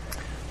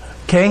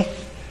 Okay?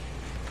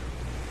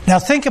 Now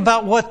think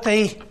about what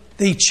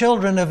the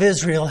children of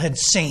Israel had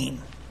seen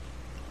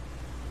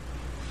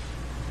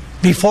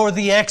before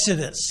the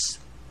Exodus.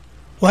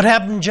 What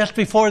happened just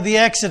before the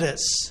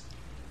Exodus?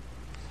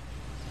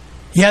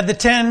 You had the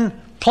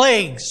 10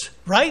 plagues,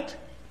 right?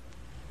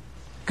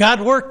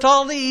 God worked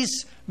all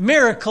these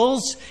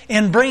miracles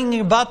in bringing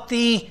about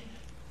the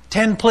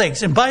 10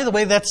 plagues. And by the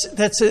way, that's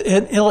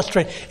an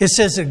illustration. It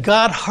says that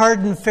God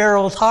hardened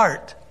Pharaoh's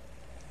heart.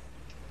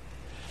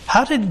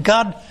 How did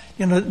God,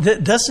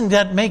 doesn't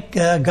that make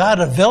God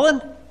a villain?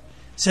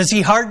 It says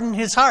he hardened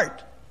his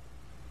heart.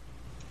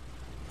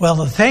 Well,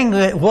 the thing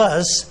that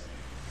was,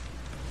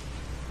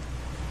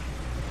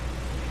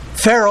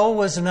 Pharaoh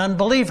was an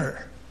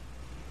unbeliever.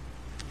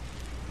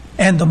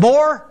 And the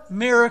more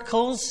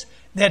miracles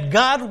that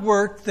God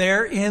worked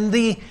there in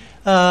the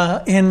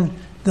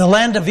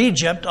land of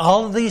Egypt,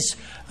 all of these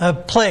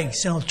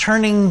plagues,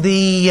 turning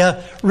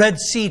the Red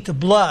Sea to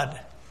blood,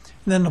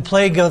 and then the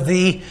plague of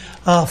the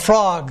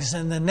frogs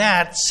and the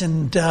gnats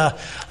and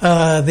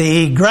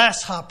the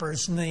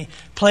grasshoppers and the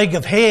plague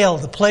of hail,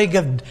 the plague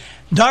of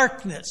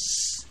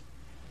darkness.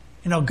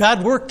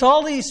 God worked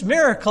all these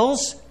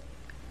miracles,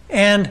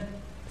 and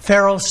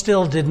Pharaoh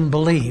still didn't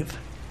believe.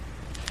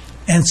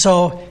 And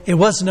so it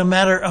wasn't a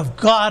matter of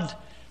God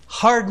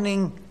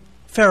hardening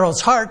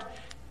Pharaoh's heart.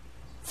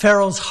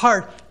 Pharaoh's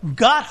heart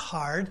got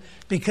hard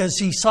because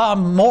he saw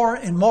more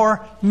and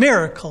more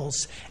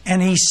miracles,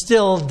 and he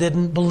still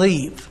didn't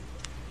believe.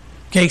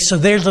 Okay, so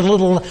there's a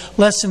little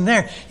lesson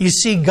there. You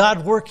see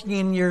God working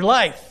in your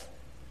life.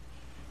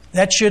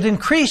 That should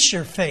increase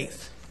your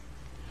faith.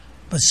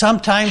 But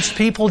sometimes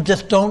people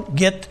just don't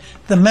get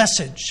the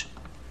message.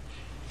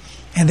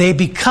 And they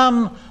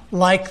become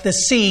like the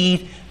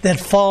seed that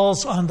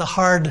falls on the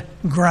hard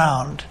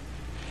ground.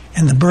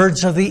 And the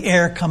birds of the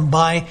air come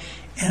by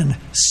and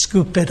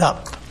scoop it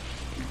up.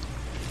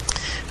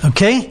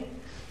 Okay?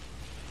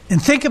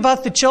 And think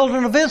about the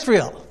children of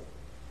Israel.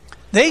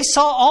 They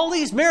saw all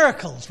these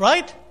miracles,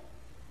 right?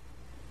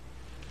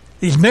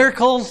 These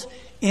miracles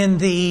in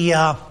the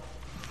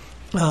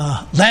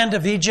land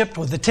of Egypt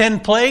with the 10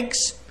 plagues.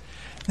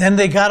 Then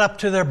they got up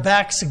to their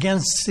backs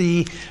against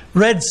the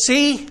Red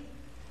Sea.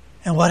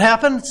 And what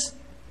happens?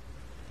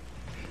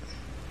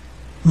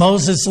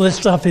 Moses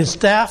lifts up his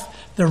staff,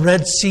 the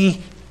Red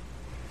Sea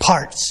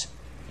parts.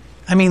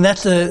 I mean,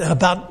 that's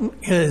about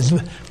as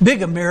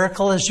big a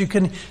miracle as you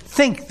can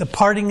think, the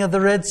parting of the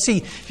Red Sea.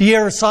 If you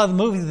ever saw the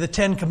movie The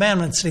Ten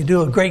Commandments, they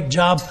do a great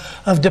job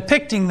of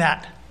depicting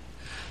that.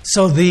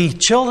 So the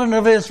children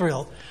of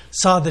Israel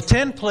saw the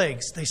 10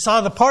 plagues. They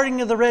saw the parting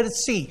of the Red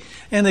Sea.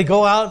 And they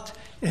go out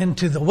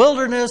into the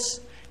wilderness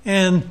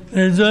and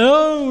they say,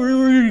 oh,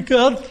 we're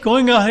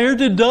going out here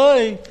to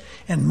die.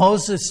 And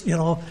Moses,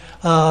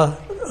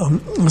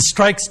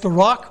 strikes the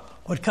rock.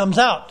 What comes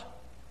out?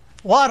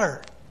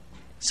 Water.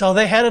 So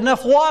they had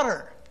enough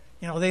water.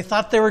 They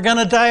thought they were going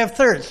to die of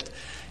thirst.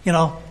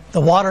 The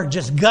water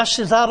just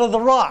gushes out of the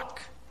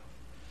rock.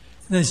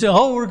 And they say,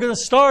 oh, we're going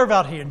to starve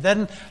out here.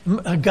 Then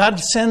God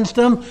sends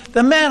them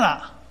the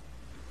manna.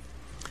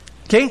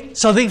 Okay,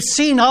 so they've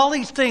seen all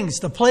these things,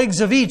 the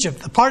plagues of Egypt,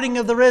 the parting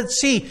of the Red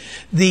Sea,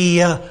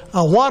 the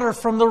water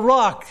from the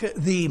rock,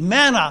 the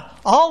manna,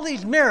 all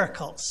these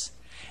miracles.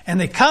 And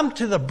they come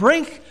to the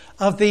brink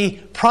of the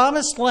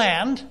promised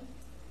land.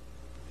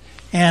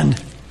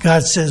 And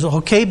God says,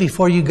 okay,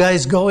 before you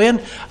guys go in,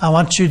 I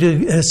want you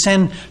to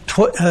send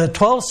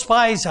 12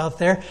 spies out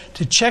there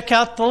to check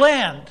out the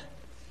land.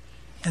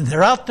 And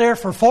they're out there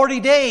for 40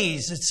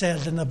 days, it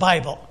says in the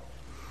Bible.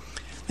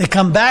 They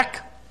come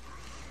back,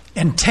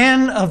 and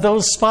 10 of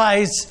those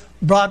spies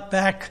brought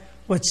back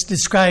what's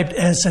described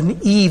as an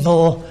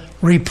evil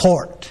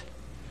report.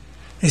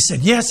 They said,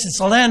 yes, it's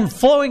a land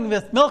flowing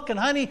with milk and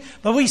honey,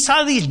 but we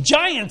saw these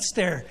giants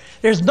there.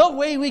 There's no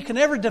way we can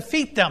ever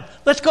defeat them.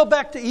 Let's go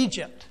back to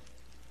Egypt.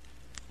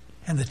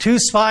 And the 2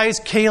 spies,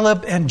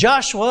 Caleb and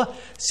Joshua,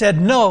 said,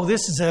 no,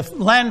 this is a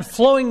land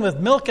flowing with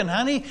milk and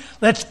honey.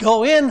 Let's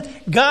go in.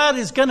 God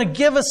is going to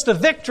give us the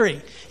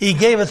victory. He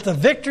gave us the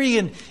victory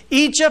in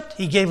Egypt.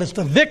 He gave us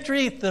the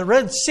victory at the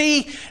Red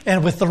Sea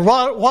and with the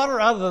water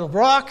out of the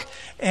rock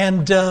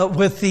and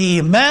with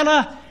the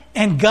manna.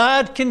 And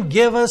God can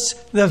give us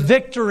the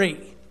victory.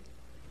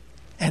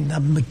 And the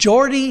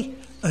majority,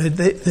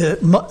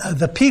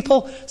 the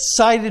people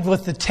sided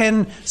with the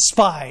 10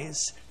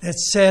 spies that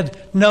said,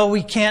 no,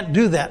 we can't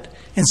do that.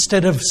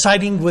 Instead of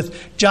siding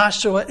with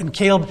Joshua and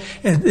Caleb,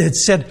 it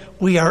said,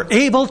 we are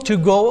able to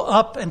go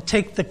up and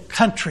take the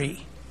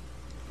country.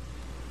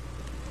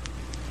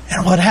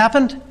 And what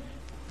happened?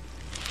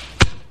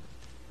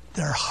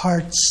 Their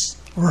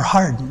hearts were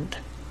hardened.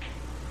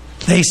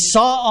 They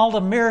saw all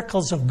the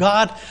miracles of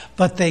God,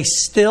 but they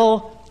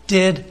still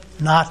did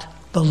not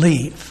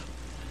believe.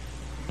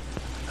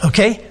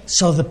 Okay,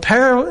 so on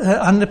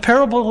the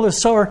parable of the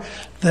sower,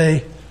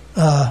 the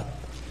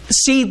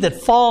seed that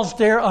falls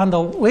there on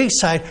the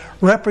wayside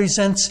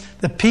represents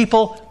the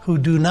people who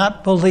do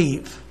not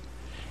believe.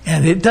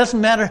 And it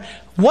doesn't matter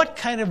what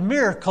kind of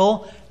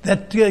miracle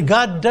that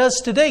God does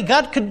today.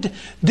 God could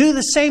do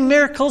the same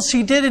miracles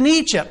He did in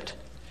Egypt.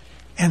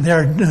 And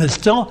there are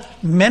still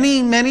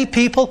many, many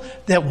people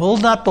that will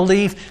not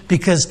believe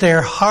because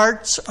their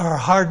hearts are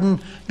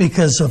hardened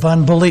because of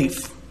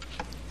unbelief.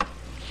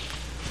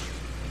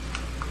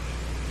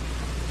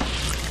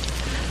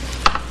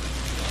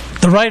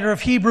 The writer of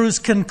Hebrews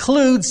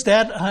concludes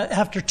that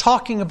after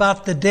talking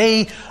about the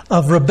day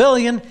of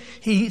rebellion,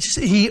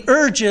 he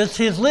urges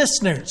his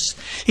listeners.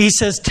 He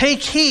says,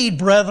 take heed,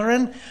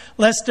 brethren,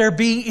 lest there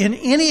be in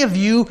any of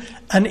you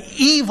an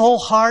evil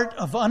heart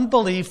of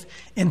unbelief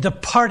in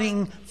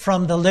departing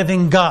from the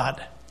living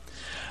God.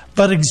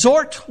 But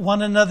exhort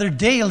one another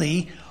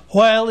daily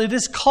while it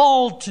is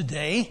called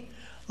today,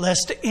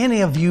 lest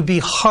any of you be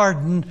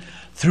hardened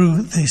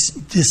through this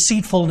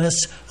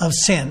deceitfulness of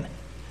sin.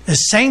 The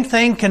same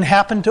thing can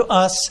happen to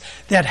us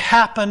that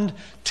happened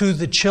to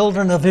the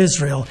children of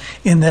Israel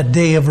in that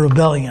day of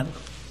rebellion.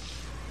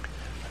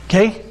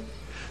 Okay?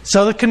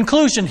 So the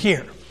conclusion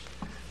here.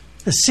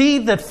 The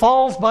seed that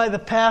falls by the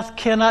path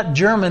cannot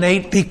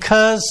germinate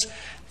because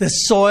the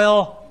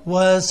soil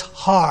was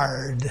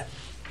hard.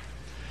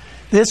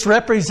 This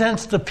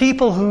represents the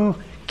people who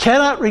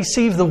cannot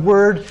receive the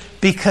word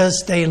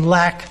because they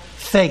lack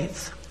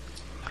faith.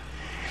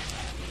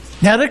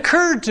 Now it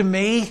occurred to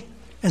me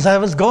as I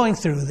was going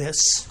through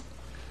this,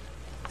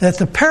 that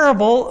the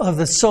parable of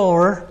the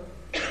sower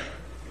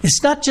is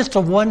not just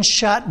a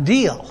one-shot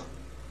deal.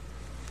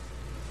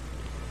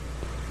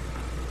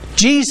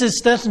 Jesus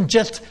doesn't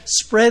just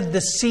spread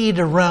the seed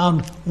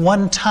around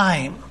one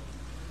time,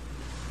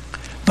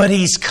 but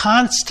He's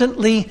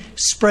constantly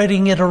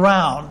spreading it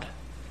around.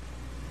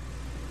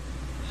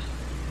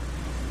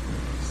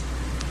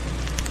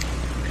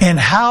 And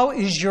how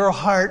is your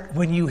heart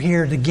when you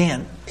hear it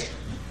again?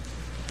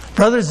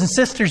 Brothers and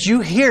sisters,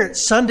 you hear it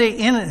Sunday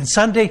in and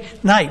Sunday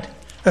night,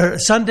 or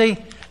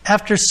Sunday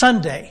after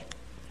Sunday,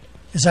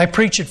 as I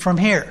preach it from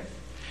here.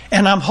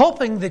 And I'm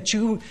hoping that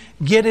you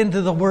get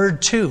into the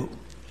Word too.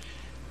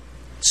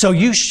 So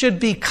you should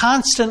be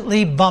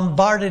constantly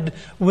bombarded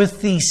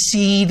with the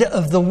seed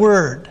of the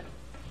Word.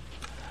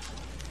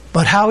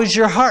 But how is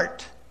your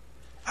heart?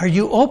 Are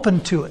you open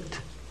to it?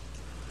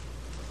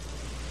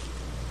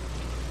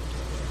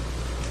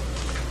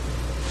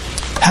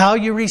 How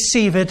you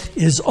receive it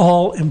is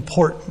all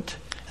important.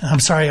 I'm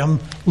sorry, I'm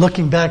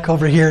looking back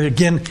over here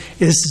again.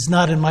 This is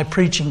not in my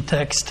preaching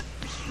text.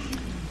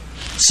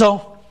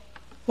 So,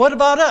 what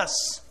about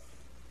us?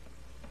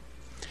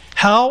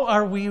 How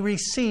are we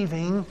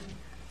receiving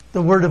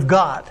the Word of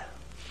God?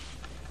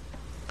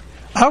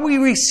 Are we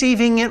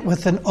receiving it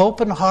with an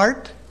open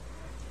heart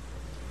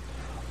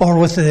or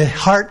with a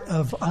heart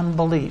of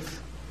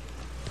unbelief?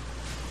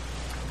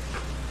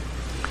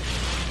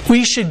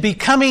 We should be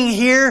coming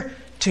here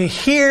to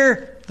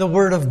hear the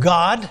Word of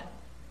God,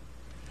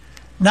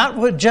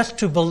 not just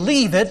to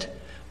believe it,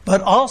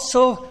 but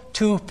also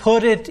to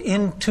put it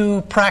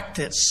into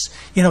practice.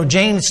 You know,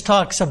 James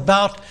talks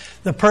about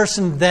the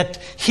person that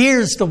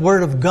hears the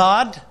Word of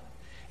God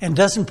and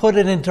doesn't put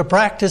it into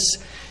practice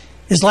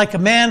is like a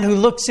man who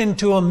looks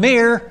into a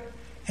mirror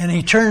and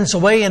he turns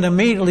away and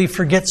immediately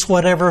forgets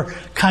whatever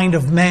kind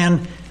of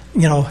man,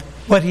 you know,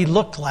 what he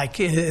looked like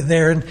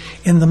there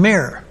in the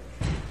mirror.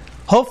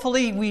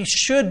 Hopefully we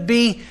should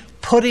be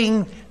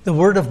putting the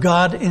Word of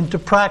God into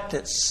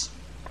practice.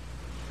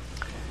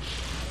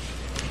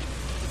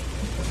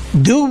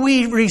 Do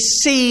we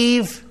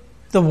receive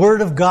the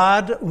Word of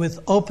God with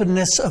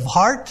openness of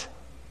heart?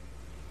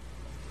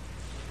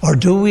 Or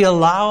do we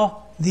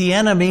allow the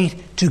enemy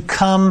to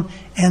come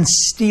and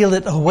steal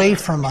it away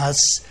from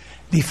us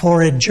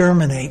before it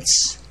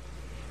germinates?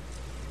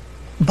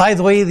 By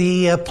the way,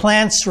 the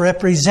plants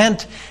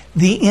represent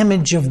the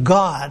image of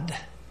God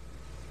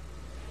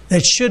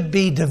that should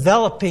be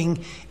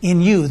developing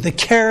in you, the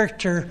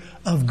character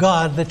of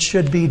God that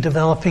should be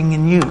developing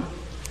in you.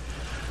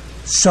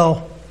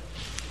 So,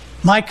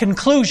 my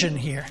conclusion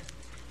here,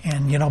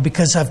 and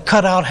because I've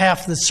cut out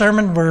half the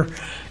sermon, we're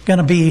going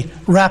to be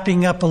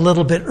wrapping up a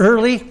little bit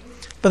early,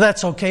 but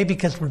that's okay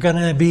because we're going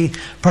to be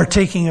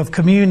partaking of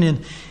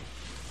communion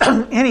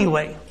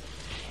anyway,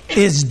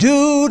 is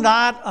do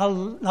not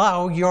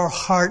allow your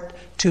heart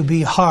to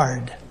be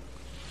hard,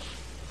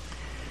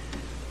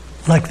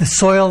 like the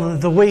soil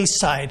of the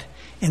wayside.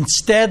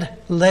 Instead,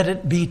 let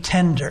it be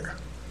tender.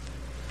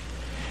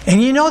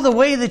 And the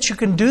way that you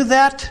can do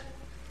that?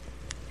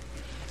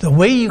 The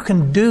way you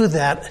can do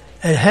that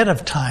ahead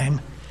of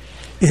time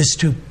is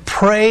to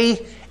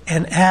pray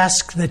and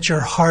ask that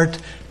your heart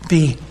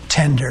be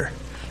tender,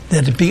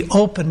 that it be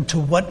open to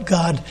what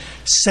God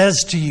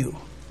says to you.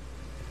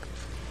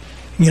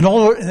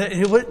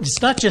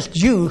 It's not just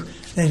you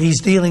that He's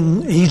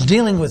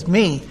dealing with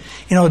me.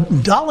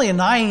 Dolly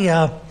and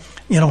I,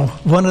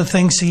 one of the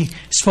things he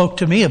spoke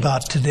to me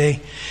about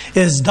today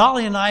is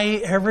Dolly and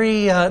I,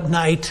 every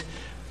night,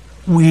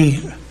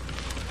 we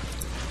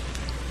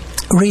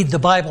read the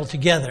Bible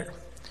together.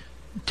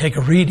 Take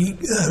a reading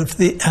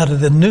out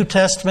of the New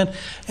Testament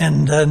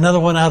and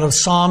another one out of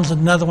Psalms and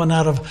another one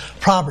out of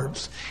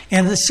Proverbs.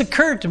 And it's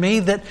occurred to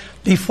me that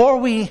before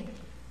we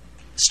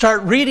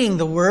start reading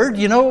the Word,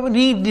 you know what we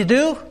need to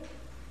do?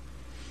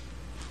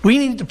 We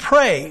need to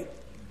pray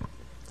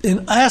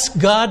and ask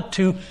God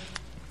to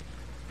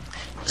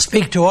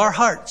speak to our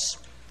hearts.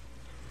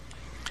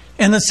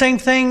 And the same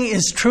thing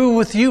is true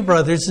with you,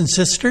 brothers and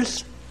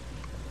sisters.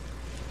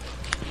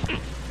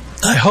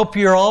 I hope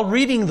you're all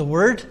reading the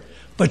Word,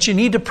 but you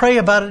need to pray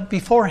about it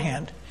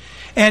beforehand.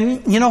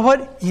 And you know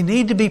what? You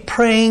need to be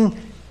praying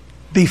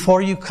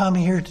before you come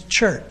here to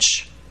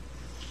church.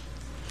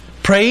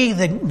 Pray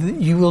that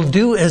you will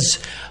do as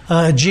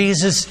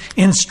Jesus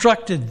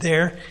instructed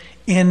there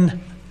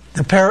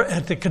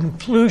at the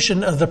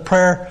conclusion of the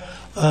prayer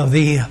of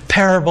the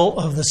parable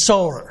of the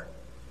sower.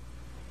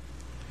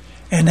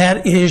 And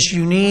that is,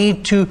 you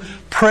need to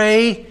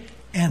pray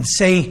and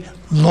say,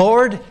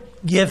 Lord,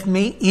 give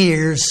me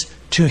ears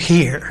to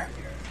hear.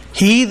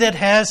 He that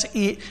has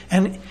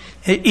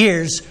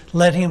ears,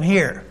 let him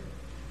hear.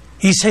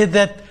 He said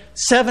that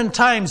 7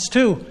 times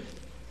too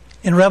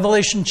in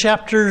Revelation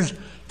chapters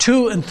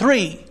 2 and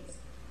 3.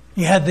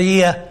 You had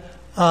the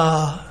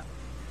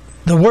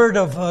word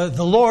of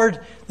the Lord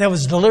that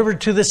was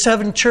delivered to the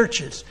 7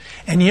 churches.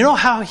 And you know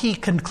how he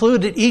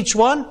concluded each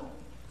one?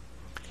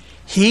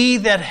 He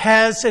that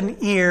has an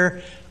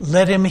ear,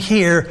 let him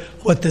hear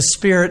what the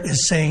Spirit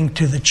is saying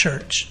to the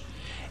church.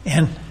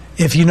 And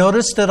if you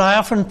notice that I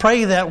often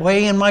pray that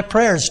way in my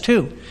prayers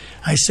too.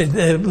 I said,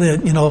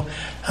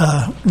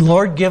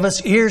 Lord, give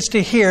us ears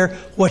to hear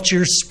what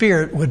your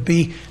Spirit would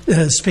be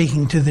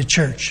speaking to the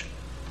church.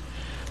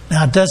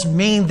 Now, it doesn't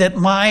mean that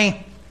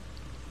my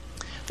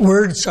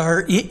words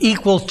are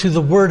equal to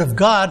the Word of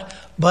God,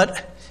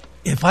 but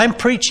if I'm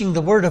preaching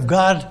the Word of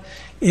God,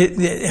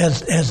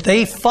 as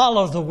they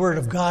follow the Word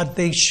of God,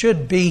 they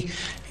should be,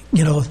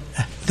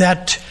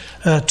 that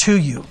to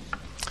you.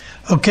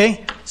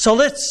 Okay? So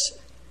let's,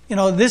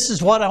 this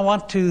is what I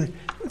want to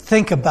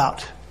think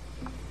about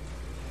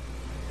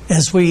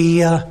as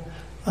we,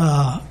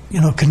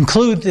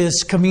 conclude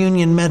this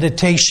communion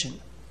meditation.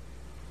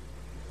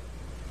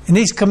 In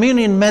these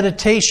communion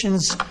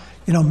meditations,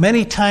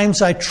 many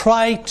times I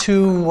try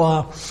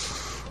to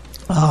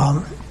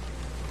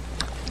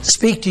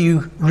speak to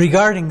you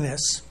regarding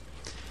this.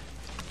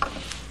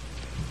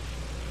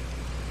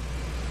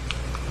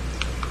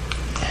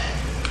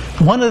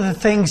 One of the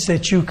things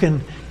that you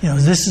can,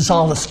 this is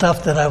all the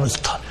stuff that I was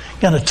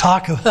going to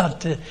talk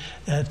about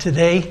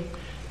today.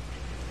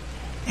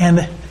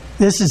 And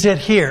this is it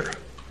here.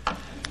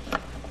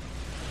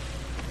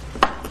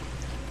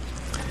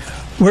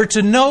 We're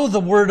to know the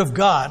Word of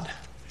God.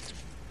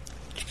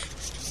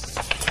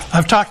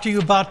 I've talked to you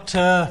about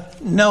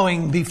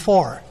knowing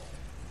before.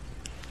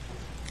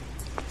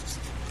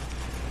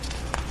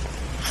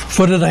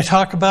 What did I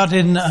talk about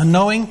in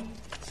knowing?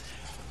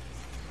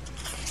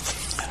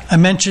 I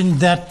mentioned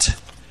that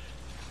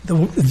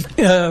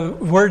the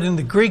word in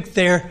the Greek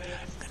there,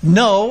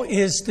 know,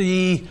 is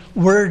the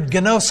word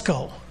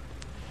gnosko,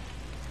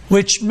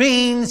 which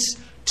means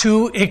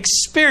to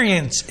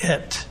experience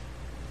it.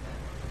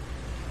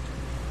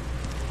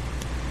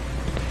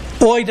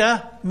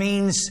 Oida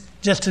means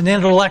just an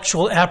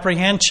intellectual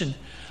apprehension.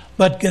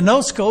 But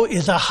gnosko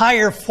is a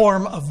higher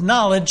form of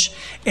knowledge,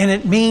 and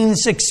it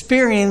means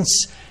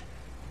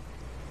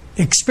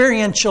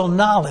experiential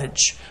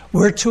knowledge.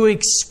 We're to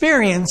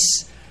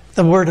experience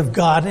the Word of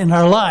God in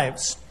our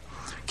lives.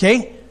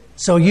 Okay?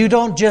 So you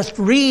don't just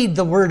read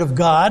the Word of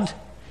God.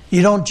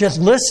 You don't just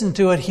listen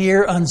to it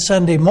here on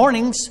Sunday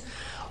mornings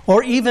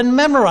or even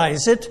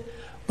memorize it,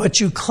 but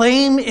you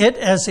claim it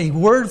as a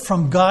word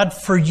from God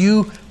for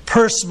you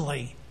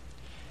personally.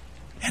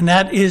 And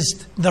that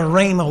is the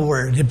Rhema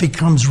word. It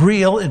becomes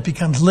real. It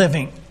becomes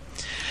living.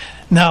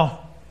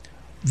 Now,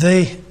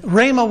 the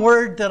Rhema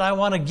word that I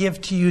want to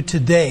give to you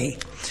today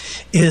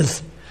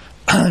is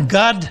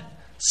God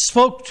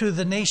spoke to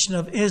the nation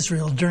of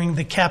Israel during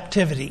the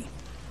captivity.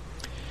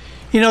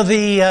 You know,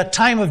 the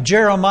time of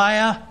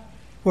Jeremiah,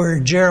 where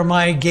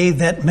Jeremiah gave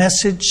that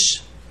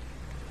message,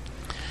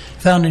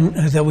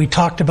 that we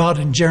talked about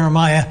in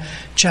Jeremiah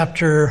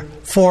chapter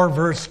 4,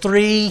 verse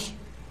 3.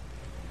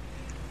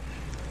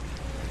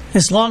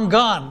 It's long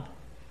gone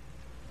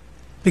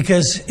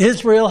because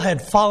Israel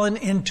had fallen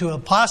into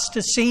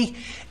apostasy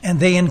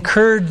and they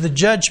incurred the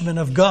judgment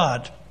of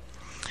God.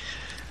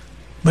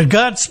 But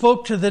God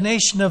spoke to the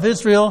nation of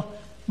Israel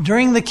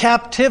during the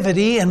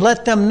captivity and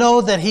let them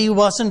know that He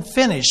wasn't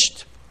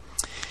finished.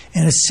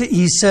 And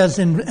He says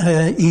in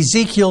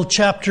Ezekiel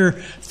chapter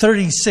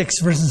 36,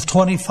 verses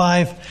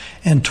 25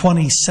 and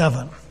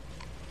 27.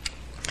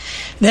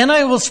 Then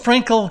I will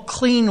sprinkle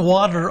clean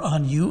water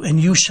on you, and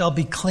you shall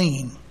be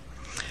clean.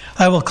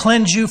 I will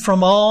cleanse you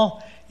from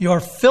all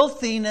your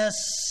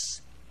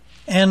filthiness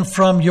and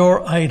from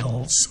your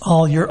idols,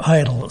 all your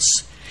idols.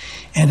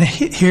 And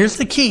here's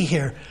the key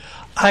here.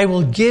 I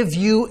will give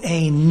you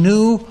a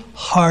new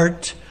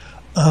heart.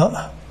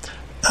 I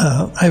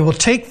will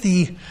take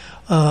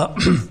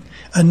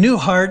a new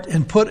heart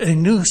and put a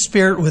new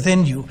spirit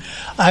within you.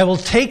 I will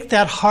take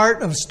that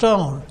heart of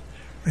stone.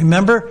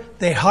 Remember,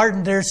 they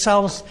hardened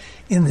themselves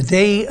in the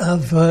day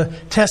of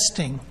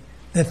testing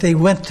that they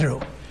went through.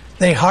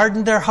 They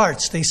hardened their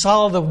hearts. They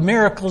saw the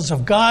miracles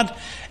of God,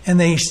 and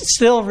they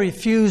still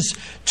refuse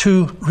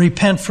to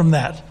repent from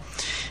that.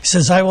 He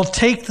says, I will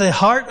take the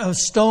heart of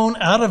stone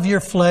out of your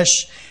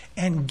flesh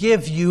and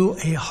give you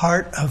a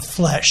heart of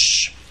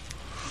flesh.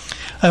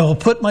 I will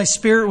put my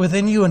spirit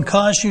within you and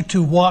cause you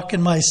to walk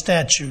in my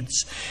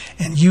statutes,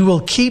 and you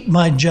will keep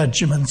my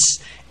judgments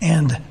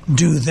and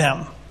do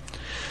them.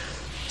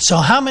 So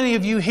how many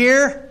of you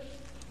here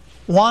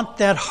want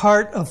that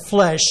heart of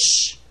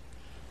flesh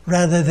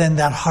rather than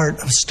that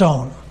heart of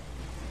stone?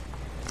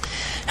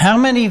 How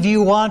many of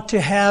you want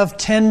to have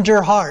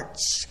tender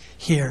hearts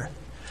here?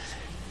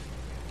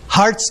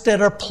 Hearts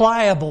that are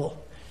pliable.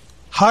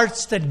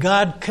 Hearts that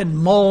God can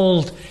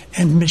mold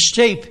and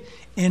shape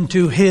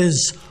into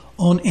His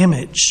own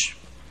image.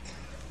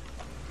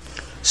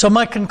 So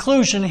my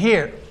conclusion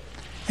here,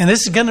 and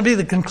this is going to be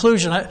the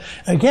conclusion.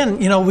 Again,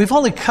 we've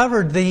only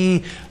covered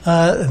the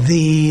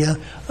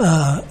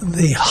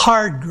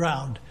hard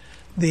ground,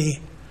 the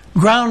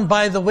ground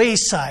by the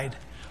wayside.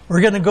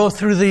 We're going to go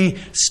through the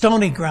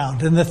stony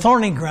ground and the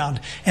thorny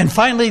ground, and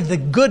finally the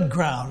good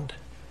ground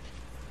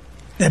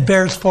that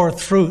bears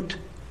forth fruit.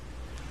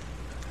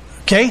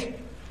 Okay?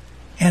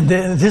 And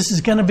this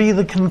is going to be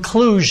the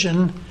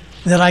conclusion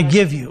that I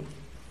give you.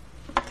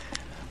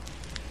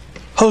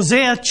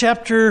 Hosea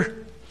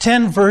chapter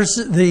 10,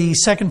 the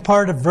second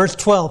part of verse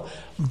 12.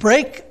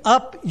 Break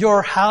up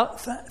your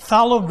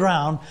fallow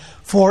ground,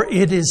 for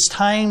it is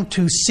time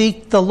to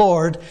seek the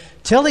Lord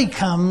till He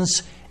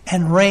comes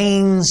and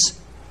rains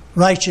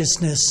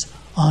righteousness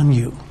on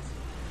you.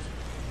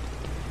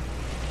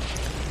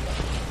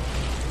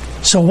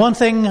 So one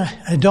thing I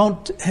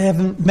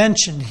haven't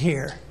mentioned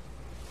here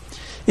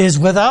is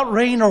without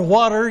rain or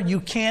water, you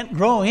can't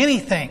grow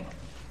anything.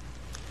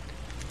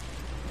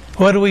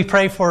 What do we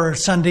pray for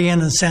Sunday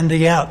in and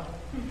Sunday out?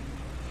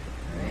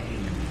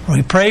 Rain.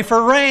 We pray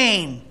for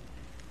rain.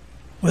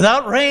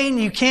 Without rain,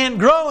 you can't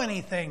grow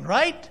anything,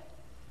 right?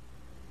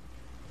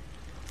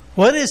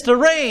 What is the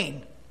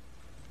rain?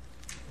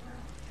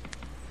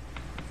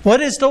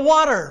 What is the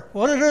water?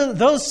 What are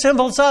those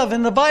symbols of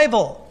in the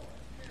Bible?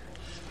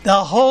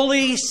 The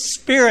Holy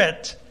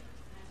Spirit.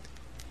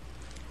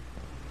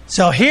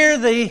 So here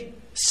the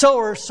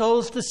sower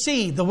sows the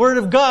seed, the Word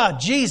of God.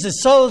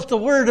 Jesus sows the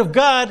Word of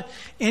God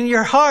in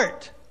your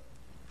heart.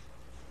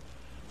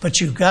 but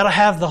you've got to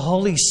have the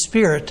Holy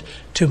Spirit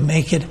to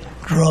make it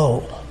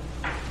grow.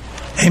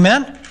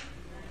 Amen?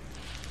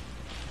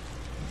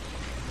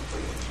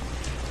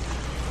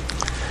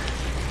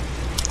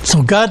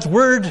 So God's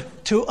word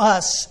to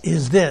us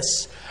is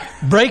this: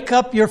 break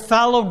up your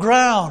fallow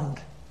ground.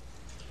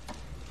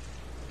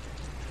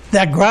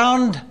 That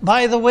ground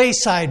by the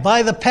wayside,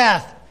 by the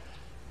path,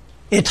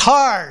 it's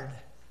hard.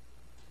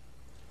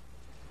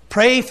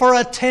 Pray for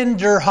a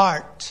tender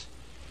heart.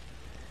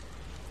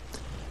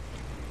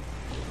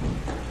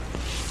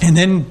 And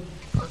then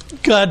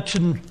God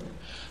can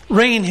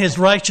rain His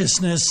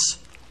righteousness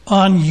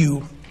on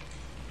you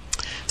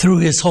through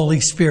His Holy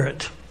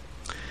Spirit.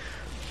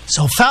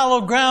 So fallow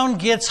ground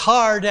gets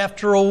hard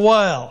after a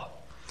while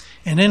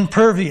and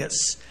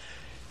impervious.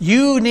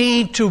 You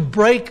need to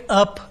break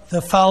up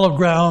the fallow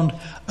ground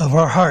of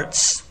our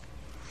hearts.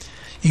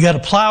 You got to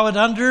plow it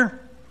under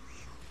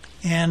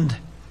and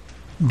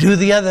do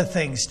the other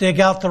things. Dig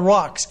out the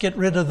rocks, get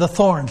rid of the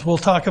thorns. We'll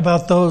talk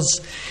about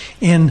those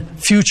in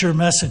future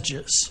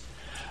messages.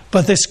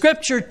 But the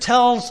Scripture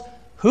tells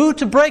who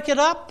to break it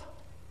up.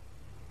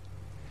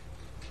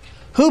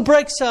 Who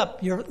breaks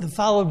up the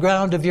fallow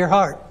ground of your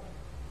heart?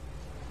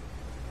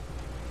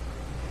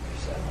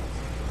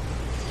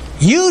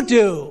 You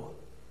do.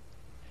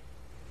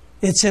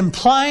 It's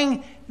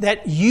implying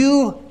that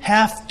you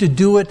have to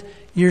do it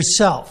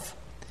yourself.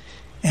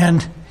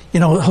 And,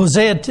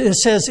 Hosea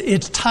says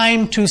it's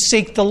time to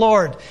seek the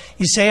Lord.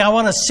 You say, I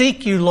want to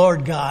seek you,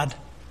 Lord God.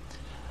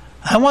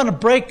 I want to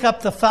break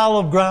up the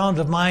fallow ground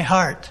of my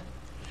heart.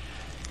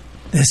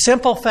 The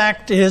simple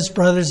fact is,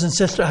 brothers and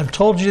sisters, I've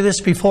told you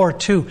this before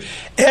too.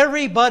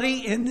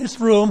 Everybody in this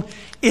room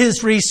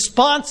is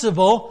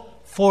responsible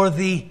for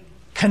the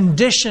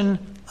condition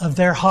of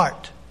their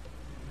heart.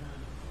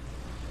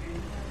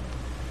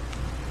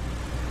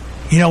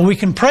 We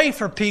can pray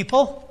for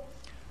people,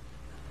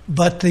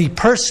 but the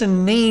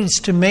person needs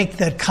to make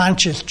that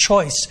conscious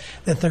choice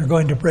that they're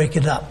going to break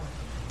it up.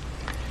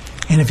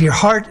 And if your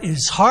heart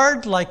is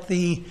hard, like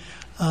the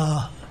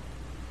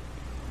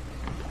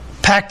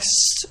packed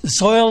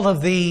soil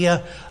of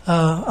the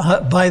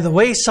by the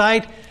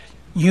wayside,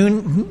 you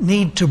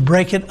need to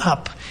break it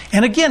up.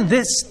 And again,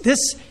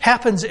 this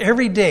happens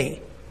every day.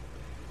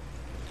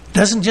 It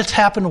doesn't just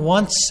happen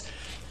once,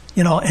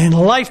 in a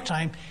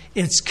lifetime.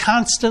 It's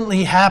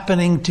constantly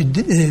happening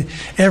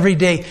every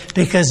day,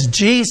 because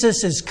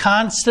Jesus is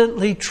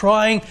constantly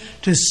trying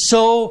to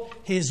sow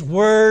His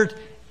Word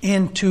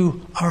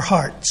into our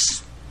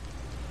hearts.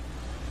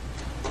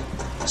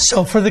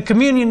 So for the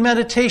communion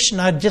meditation,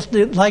 I'd just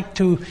like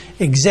to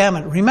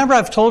examine. Remember,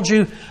 I've told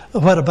you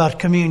what about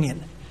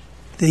communion.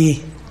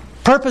 The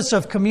purpose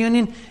of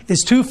communion is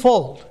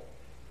twofold.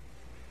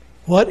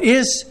 What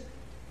is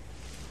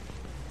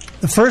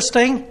the first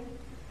thing?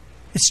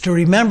 It's to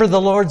remember the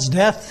Lord's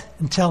death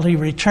until He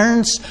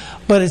returns,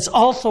 but it's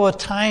also a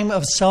time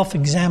of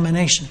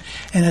self-examination.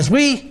 And as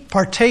we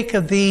partake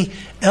of the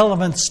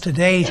elements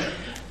today,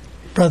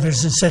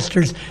 brothers and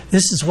sisters,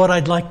 this is what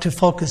I'd like to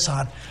focus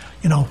on.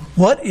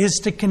 What is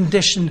the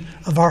condition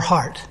of our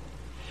heart?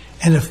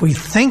 And if we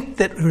think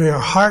that our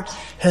heart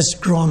has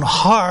grown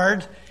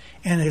hard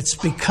and it's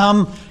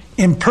become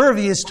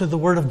impervious to the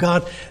Word of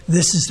God,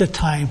 this is the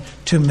time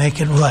to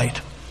make it right.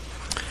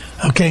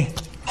 Okay?